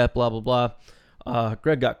stuff like that, blah, blah, blah.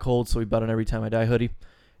 Greg got cold, so we bought an Every Time I Die hoodie.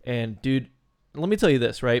 And, dude, let me tell you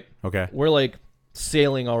this, right? Okay. We're like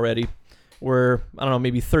sailing already. We're, I don't know,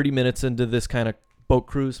 maybe 30 minutes into this kind of boat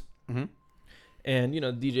cruise. Mm-hmm. And,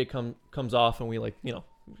 DJ comes off and we like,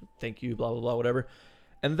 thank you, blah, blah, blah, whatever.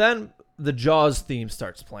 And then the Jaws theme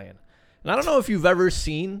starts playing. And I don't know if you've ever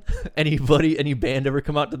seen any band ever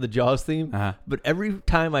come out to the Jaws theme, but Every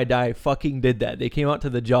Time I Die fucking did that. They came out to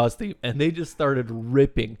the Jaws theme, and they just started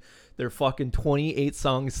ripping their fucking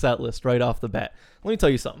 28-song set list right off the bat. Let me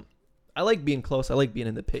tell you something. I like being close. I like being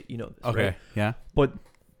in the pit. You know this, okay, right? Yeah. But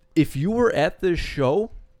if you were at this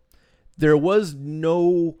show, there was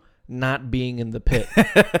no not being in the pit.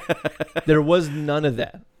 There was none of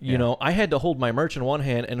that. You know, I had to hold my merch in one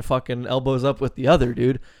hand and fucking elbows up with the other,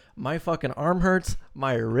 dude. my fucking arm hurts,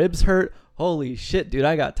 my ribs hurt. Holy shit, dude,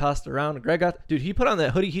 I got tossed around. Dude, he put on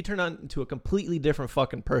that hoodie. He turned on into a completely different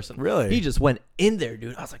fucking person. Really? He just went in there,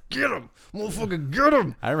 dude. I was like, get him. Motherfucker, get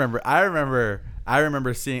him. I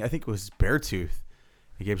remember seeing, I think it was Beartooth.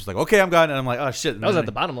 And Gabe's like, okay, I'm gone. And I'm like, oh, shit. That was at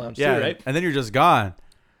the bottom lounge, too, right? And then you're just gone.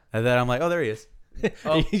 And then I'm like, oh, there he is.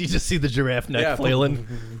 Oh. You just see the giraffe neck flailing.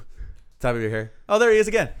 Top of your hair. Oh, there he is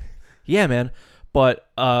again. Yeah, man. But,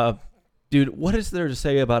 dude, what is there to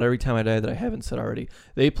say about Every Time I Die that I haven't said already?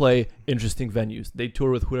 They play interesting venues. They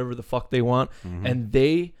tour with whoever the fuck they want. Mm-hmm. And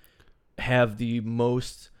they have the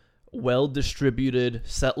most well-distributed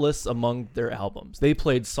set lists among their albums. They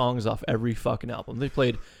played songs off every fucking album. They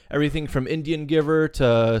played everything from Indian Giver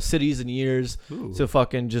to Cities and Years to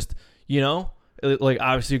fucking just, like,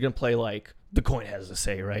 obviously you're going to play, like, The Coin Has to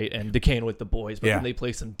Say, right? And Decaying with the Boys. But then they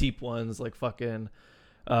play some deep ones like fucking...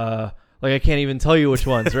 like I can't even tell you which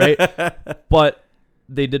ones, right? But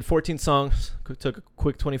they did 14 songs, took a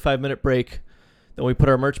quick 25-minute break. Then we put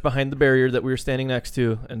our merch behind the barrier that we were standing next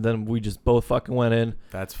to, and then we just both fucking went in.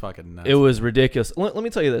 That's fucking nuts. It was ridiculous. Let me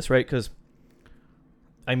tell you this, right? Because,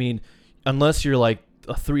 I mean, unless you're like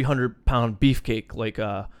a 300-pound beefcake like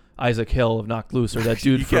Isaac Hill of Knocked Loose, or that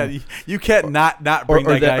dude you can't not bring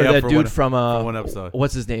that guy up that for dude one, from one episode.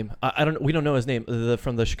 What's his name? We don't know his name.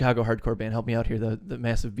 From the Chicago hardcore band. Help me out here. The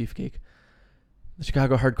massive beefcake. The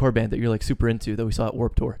Chicago hardcore band that you're like super into that we saw at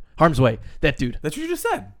Warped Tour. Harm's Way. That dude. That's what you just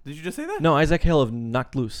said. Did you just say that? No, Isaac Hill of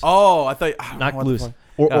Knocked Loose. Oh, I thought Knocked Loose.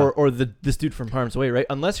 Or this dude from Harm's Way, right?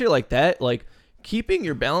 Unless you're like that, like keeping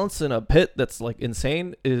your balance in a pit that's like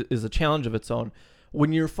insane is a challenge of its own.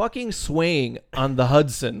 When you're fucking swaying on the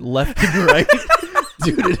Hudson left and right,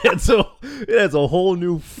 dude, it adds a whole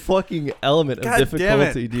new fucking element of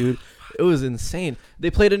difficulty, dude. It was insane.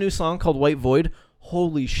 They played a new song called White Void.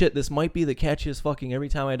 Holy shit, this might be the catchiest fucking Every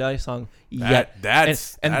Time I Die song yet.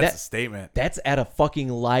 That's a statement. That's at a fucking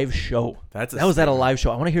live show. That was at a live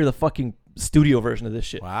show. I want to hear the fucking studio version of this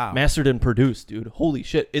shit. Wow. Mastered and produced, dude. Holy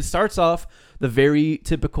shit. It starts off the very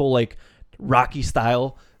typical, like, Rocky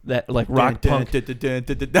style, that, like, rock punk.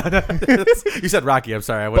 You said Rocky. I'm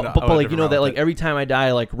sorry. But like, you know, that, like, Every Time I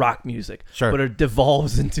Die, like, rock music. Sure. But it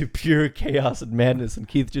devolves into pure chaos and madness, and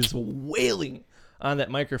Keith just wailing on that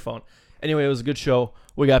microphone. Anyway, it was a good show.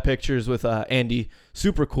 We got pictures with Andy.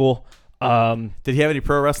 Super cool. Did he have any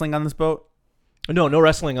pro wrestling on this boat? No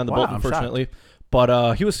wrestling on the boat, I'm unfortunately. shocked.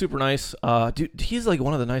 But he was super nice. Dude, he's like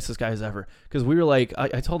one of the nicest guys ever. Because we were like,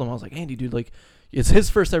 I told him, I was like, Andy, dude, like, it's his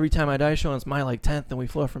first Every Time I Die show, and it's my like 10th, and we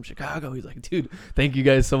flew from Chicago. He's like, dude, thank you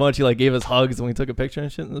guys so much. He like gave us hugs, and we took a picture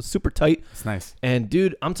and shit. And it was super tight. It's nice. And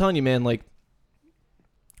dude, I'm telling you, man, like,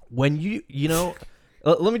 when you know,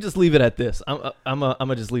 let me just leave it at this. I'm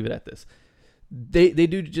gonna just leave it at this. They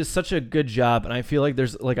do just such a good job, and I feel like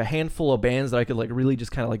there's like a handful of bands that I could like really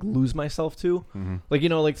just kind of like lose myself to. Mm-hmm. Like, you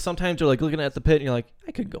know, like sometimes you're like looking at the pit and you're like,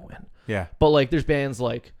 I could go in. Yeah. But like there's bands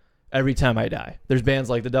like Every Time I Die. There's bands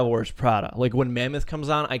like The Devil Wears Prada. Like when Mammoth comes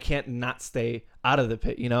on, I can't not stay out of the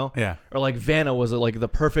pit, you know? Yeah. Or like Vanna was like the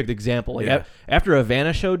perfect example. Like after a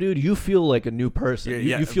Vanna show, dude, you feel like a new person.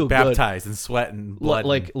 You feel baptized good. And sweat and blood.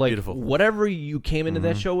 Like beautiful. Whatever you came into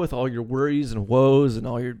that show with, all your worries and woes and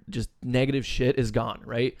all your just negative shit is gone,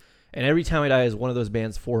 right? And Every Time I Die is one of those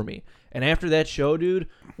bands for me. And after that show, dude,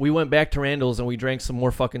 we went back to Randall's and we drank some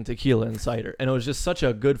more fucking tequila and cider. And it was just such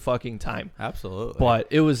a good fucking time. Absolutely. But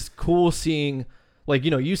it was cool seeing, like,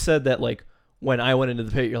 you know, you said that, like, when I went into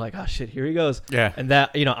the pit, you're like, oh, shit, here he goes. Yeah. And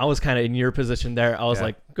that, you know, I was kind of in your position there. I was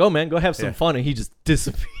like, go, man, go have some fun. And he just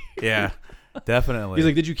disappeared. Yeah, definitely. He's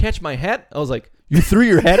like, did you catch my hat? I was like, you threw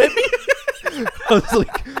your hat at me? I was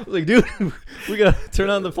like, dude, we got to turn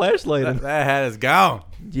on the flashlight. That hat is gone.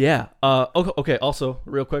 Yeah. Okay. Also,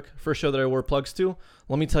 real quick, first show that I wore plugs to,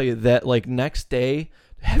 let me tell you that, like, next day,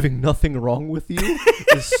 having nothing wrong with you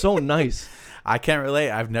is so nice. I can't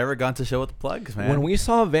relate. I've never gone to a show with the plugs, man. When we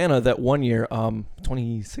saw Vanna that one year,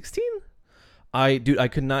 2016, I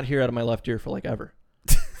could not hear out of my left ear for like ever.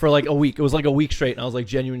 For like a week. It was like a week straight, and I was like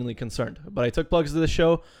genuinely concerned. But I took plugs to the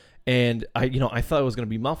show, and I thought it was going to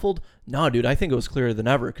be muffled. No, dude, I think it was clearer than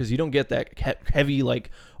ever because you don't get that heavy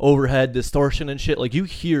like overhead distortion and shit. Like you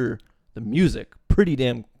hear the music pretty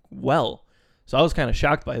damn well. So I was kind of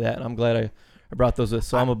shocked by that, and I'm glad I brought those with.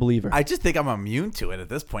 So I'm a believer. I just think I'm immune to it at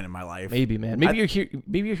this point in my life. Maybe, man. Maybe your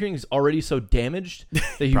hearing is already so damaged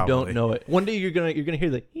that you don't know it. One day you're gonna hear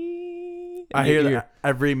the. I hear that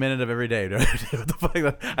every minute of every day. What the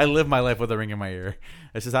fuck? I live my life with a ring in my ear.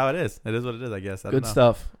 It's just how it is. It is what it is, I guess. Good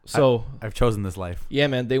stuff. So I've chosen this life. Yeah,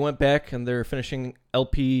 man. They went back and they're finishing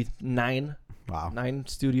LP 9. Wow. 9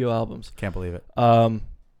 studio albums. Can't believe it.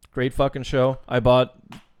 Great fucking show. I bought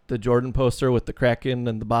the Jordan poster with the Kraken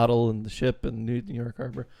and the bottle and the ship and New York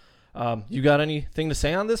Harbor. You got anything to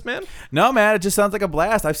say on this, man? No, man, it just sounds like a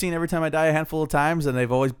blast. I've seen Every Time I Die a handful of times, and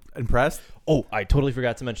they've always impressed. Oh, I totally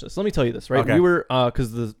forgot to mention this. Let me tell you this, right? Okay. We were,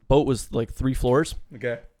 because the boat was like 3 floors.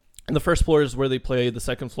 Okay. And the first floor is where they play. The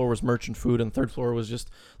second floor was merchant food. And the third floor was just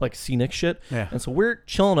like scenic shit. Yeah. And so we're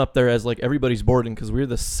chilling up there as like everybody's boarding because we're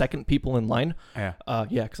the second people in line. Yeah.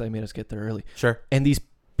 Yeah, because I made us get there early. Sure. And these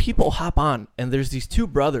people hop on, and there's these 2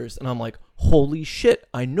 brothers. And I'm like, holy shit,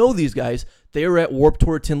 I know these guys. They are at Warped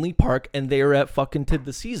Tour Tinley Park, and they are at fucking Tid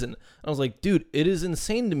the Season. And I was like, dude, it is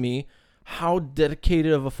insane to me how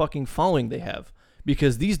dedicated of a fucking following they have.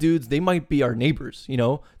 Because these dudes, they might be our neighbors, you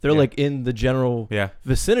know? They're like in the general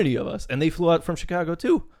vicinity of us. And they flew out from Chicago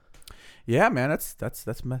too. Yeah, man, that's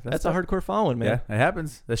a hardcore following, man. Yeah, it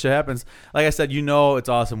happens. That shit happens. Like I said, you know it's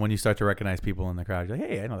awesome when you start to recognize people in the crowd. You're like,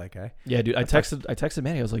 hey, I know that guy. Yeah, dude. I texted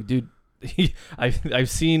Manny. I was like, dude, I've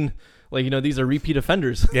seen, like, you know, these are repeat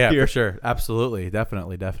offenders. Yeah, here. for sure. Absolutely.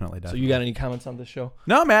 Definitely. So you got any comments on this show?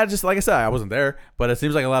 No, man. Just like I said, I wasn't there, but it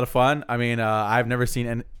seems like a lot of fun. I mean, I've never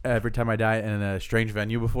seen Every Time I Die in a strange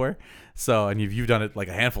venue before. So, and you've done it like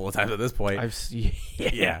a handful of times at this point.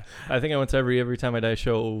 Yeah. I think I went to every Time I Die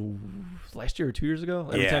show last year or 2 years ago.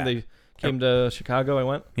 Every time they came to Chicago, I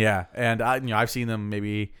went. Yeah, and I've seen them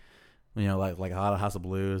maybe, like a lot of House of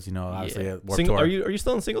Blues. Obviously at Warped Tour. Are you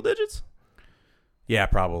still in single digits? Yeah,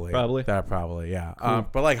 probably. Yeah. Cool.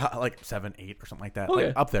 But like 7, 8 or something like that. Okay.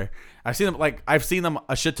 Like up there. I've seen them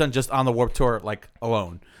a shit ton just on the Warped Tour, like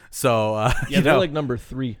alone. So they're like number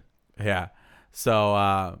 3. Yeah. So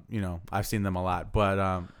I've seen them a lot, but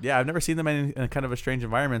I've never seen them in a kind of a strange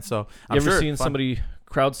environment. So you ever seen somebody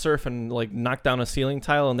crowd surf and like knock down a ceiling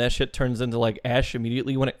tile and that shit turns into like ash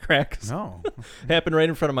immediately when it cracks? No. Happened right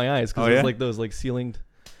in front of my eyes because it was like those like ceilinged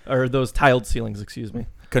or those tiled ceilings. Excuse me.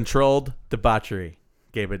 Controlled debauchery.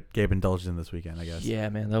 Gabe indulged in this weekend, I guess. Yeah,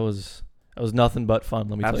 man, that was nothing but fun.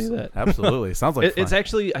 Let me tell you that. Absolutely, sounds like fun. It's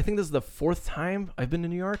actually, I think this is the 4th time I've been to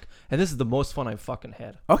New York, and this is the most fun I've fucking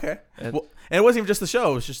had. Okay, and it wasn't even just the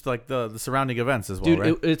show; it was just like the surrounding events as well. Dude,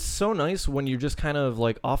 right? It's so nice when you're just kind of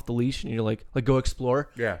like off the leash and you're like go explore.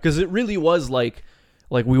 Yeah, because it really was like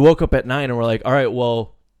we woke up at 9 and we're like, all right,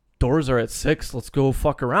 well, doors are at 6. Let's go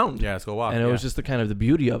fuck around. Yeah, let's go walk. And it was just the kind of the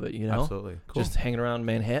beauty of it, you know. Absolutely, cool. Just hanging around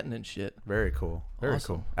Manhattan and shit. Very cool. Very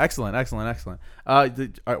awesome. Cool. Excellent. Are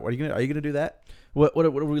you gonna do that? What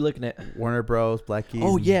are we looking at? Warner Bros. Black Keys.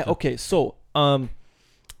 Oh yeah. Okay. So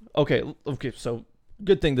okay. So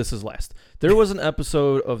good thing this is last. There was an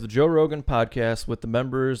episode of the Joe Rogan podcast with the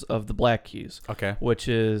members of the Black Keys. Okay. Which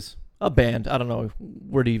is a band. I don't know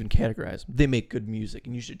where to even categorize them. They make good music,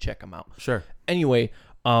 and you should check them out. Sure. Anyway,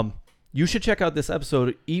 you should check out this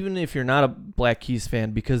episode, even if you're not a Black Keys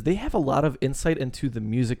fan, because they have a lot of insight into the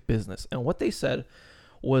music business. And what they said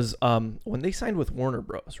was when they signed with Warner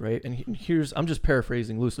Bros., right? And I'm just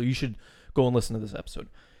paraphrasing loosely. You should go and listen to this episode.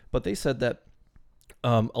 But they said that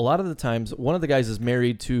a lot of the times, one of the guys is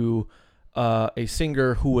married to a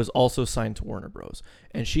singer who was also signed to Warner Bros.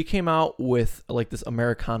 And she came out with like this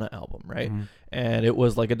Americana album, right? Mm-hmm. And it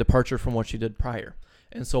was like a departure from what she did prior.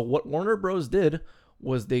 And so what Warner Bros. Did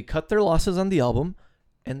was they cut their losses on the album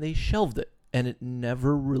and they shelved it. And it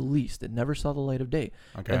never released. It never saw the light of day.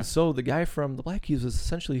 Okay. And so the guy from the Black Keys was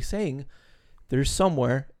essentially saying there's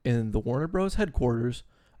somewhere in the Warner Bros. Headquarters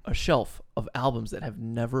a shelf of albums that have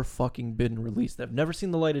never fucking been released, that have never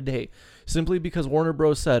seen the light of day, simply because Warner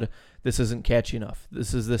Bros. Said this isn't catchy enough.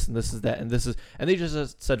 This is this and this is that and this is, and they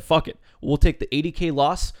just said fuck it. We'll take the $80K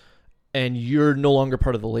loss, and you're no longer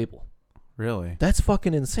part of the label. Really? That's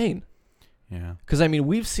fucking insane. Yeah. Because I mean,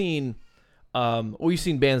 we've seen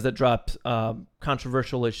bands that dropped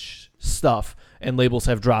controversial-ish stuff, and labels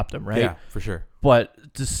have dropped them, right? Yeah, for sure.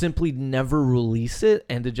 But to simply never release it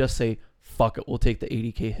and to just say, fuck it, we'll take the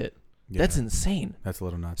 $80K hit. Yeah. That's insane. That's a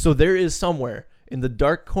little nuts. So there is somewhere in the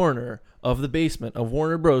dark corner of the basement of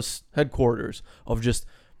Warner Bros. Headquarters of just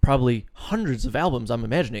probably hundreds of albums, I'm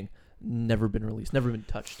imagining, never been released, never been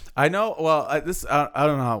touched. I know. Well, I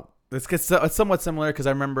don't know how. It's somewhat similar because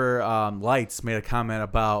I remember Lights made a comment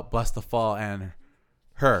about Bless the Fall and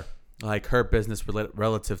her, like her business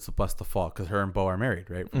relative to Bless the Fall, because her and Bo are married,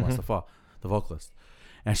 right? From Bless the Fall, the vocalist.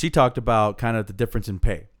 And she talked about kind of the difference in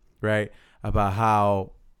pay, right? About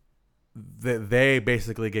how they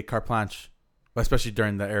basically get carte blanche, especially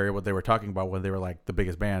during the area what they were talking about when they were like the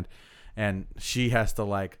biggest band. And she has to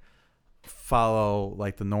like follow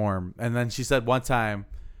like the norm. And then she said one time,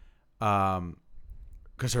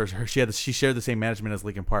 because she shared the same management as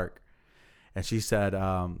Linkin Park, and she said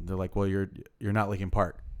they're like, well, you're not Linkin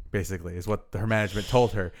Park, basically, is what her management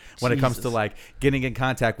told her when it comes to like getting in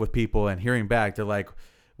contact with people and hearing back. They're like,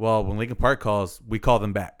 well, when Linkin Park calls, we call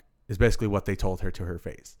them back. Is basically what they told her to her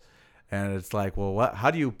face. And it's like, well, what?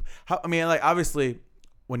 How? I mean, like, obviously,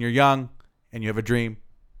 when you're young and you have a dream,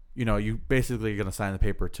 you know, you basically are going to sign the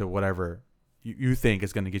paper to whatever you think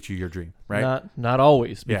is going to get you your dream, right? Not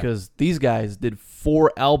always, because these guys did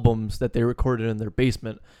 4 albums that they recorded in their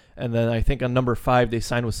basement. And then I think on number 5, they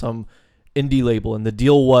signed with some indie label. And the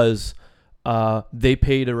deal was they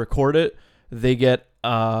pay to record it. They get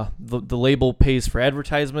the label pays for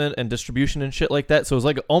advertisement and distribution and shit like that. So it was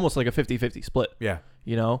like almost like a 50-50 split. Yeah.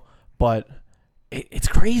 You know? But it's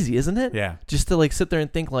crazy, isn't it? Yeah. Just to like sit there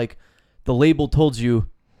and think like the label told you,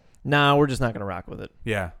 nah, we're just not going to rock with it.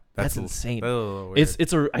 Yeah. That's insane. Weird.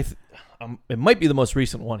 It might be the most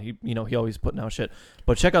recent one. He always putting out shit.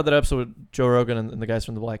 But check out that episode with Joe Rogan and the guys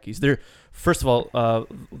from the Black Keys. They're, first of all,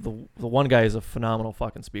 the one guy is a phenomenal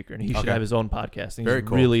fucking speaker, and he should have his own podcast. And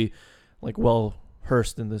he's really like well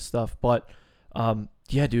versed in this stuff. But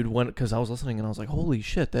yeah, dude, because I was listening and I was like, holy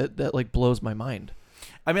shit, that like blows my mind.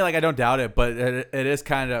 I mean, like, I don't doubt it, but it is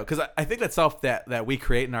kind of, because I think that stuff that we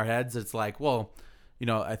create in our heads, it's like, well, you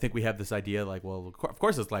know, I think we have this idea like, well, of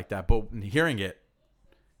course it's like that, but hearing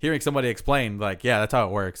somebody explain, like, yeah, that's how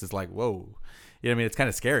it works, it's like, whoa, you know what I mean? It's kind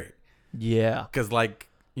of scary. Yeah. Because, like,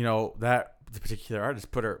 you know, that particular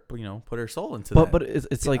artist put her soul into that. But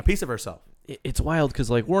it's like a piece of herself. It's wild because,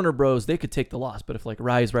 like, Warner Bros., they could take the loss, but if, like,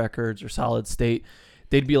 Rise Records or Solid State,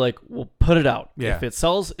 they'd be like, well, put it out. Yeah. If it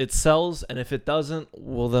sells, it sells, and if it doesn't,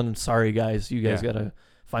 well, then sorry, guys, you guys got to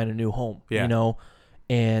find a new home, you know?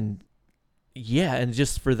 And, yeah, and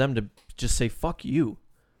just for them to just say, fuck you.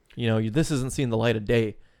 You know, this isn't seeing the light of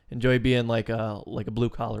day. Enjoy being like a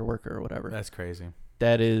blue-collar worker or whatever. That's crazy.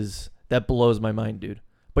 That blows my mind, dude.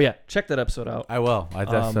 But yeah, check that episode out. I will.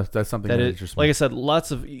 That's something that interests me. Like I said,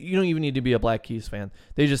 you don't even need to be a Black Keys fan.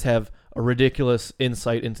 They just have a ridiculous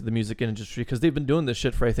insight into the music industry because they've been doing this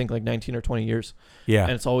shit for, I think, like 19 or 20 years. Yeah.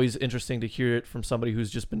 And it's always interesting to hear it from somebody who's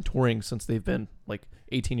just been touring since they've been like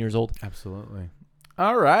 18 years old. Absolutely.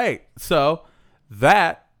 All right. So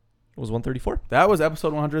that was 134. That was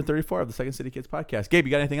episode 134 of the Second City Kids podcast. Gabe,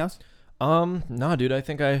 you got anything else? No, dude. I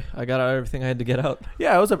think I got out everything I had to get out.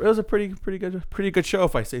 Yeah, it was a pretty good show,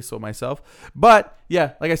 if I say so myself. But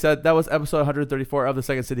yeah, like I said, that was episode 134 of the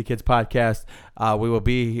Second City Kids podcast. We will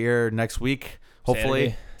be here next week,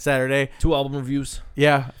 hopefully Saturday. 2 album reviews.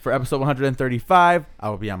 Yeah, for episode 135. I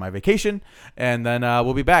will be on my vacation, and then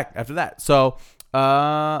we'll be back after that. So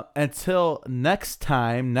until next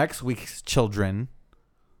time, next week's children.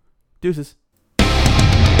 Deuces.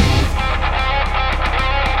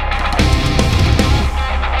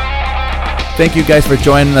 Thank you guys for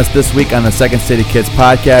joining us this week on the Second City Kids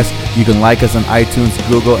podcast. You can like us on iTunes,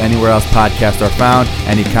 Google, anywhere else podcasts are found.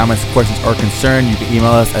 Any comments, questions, or concern, you can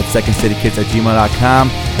email us at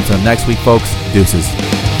secondcitykids@gmail.com. Until next week, folks, deuces.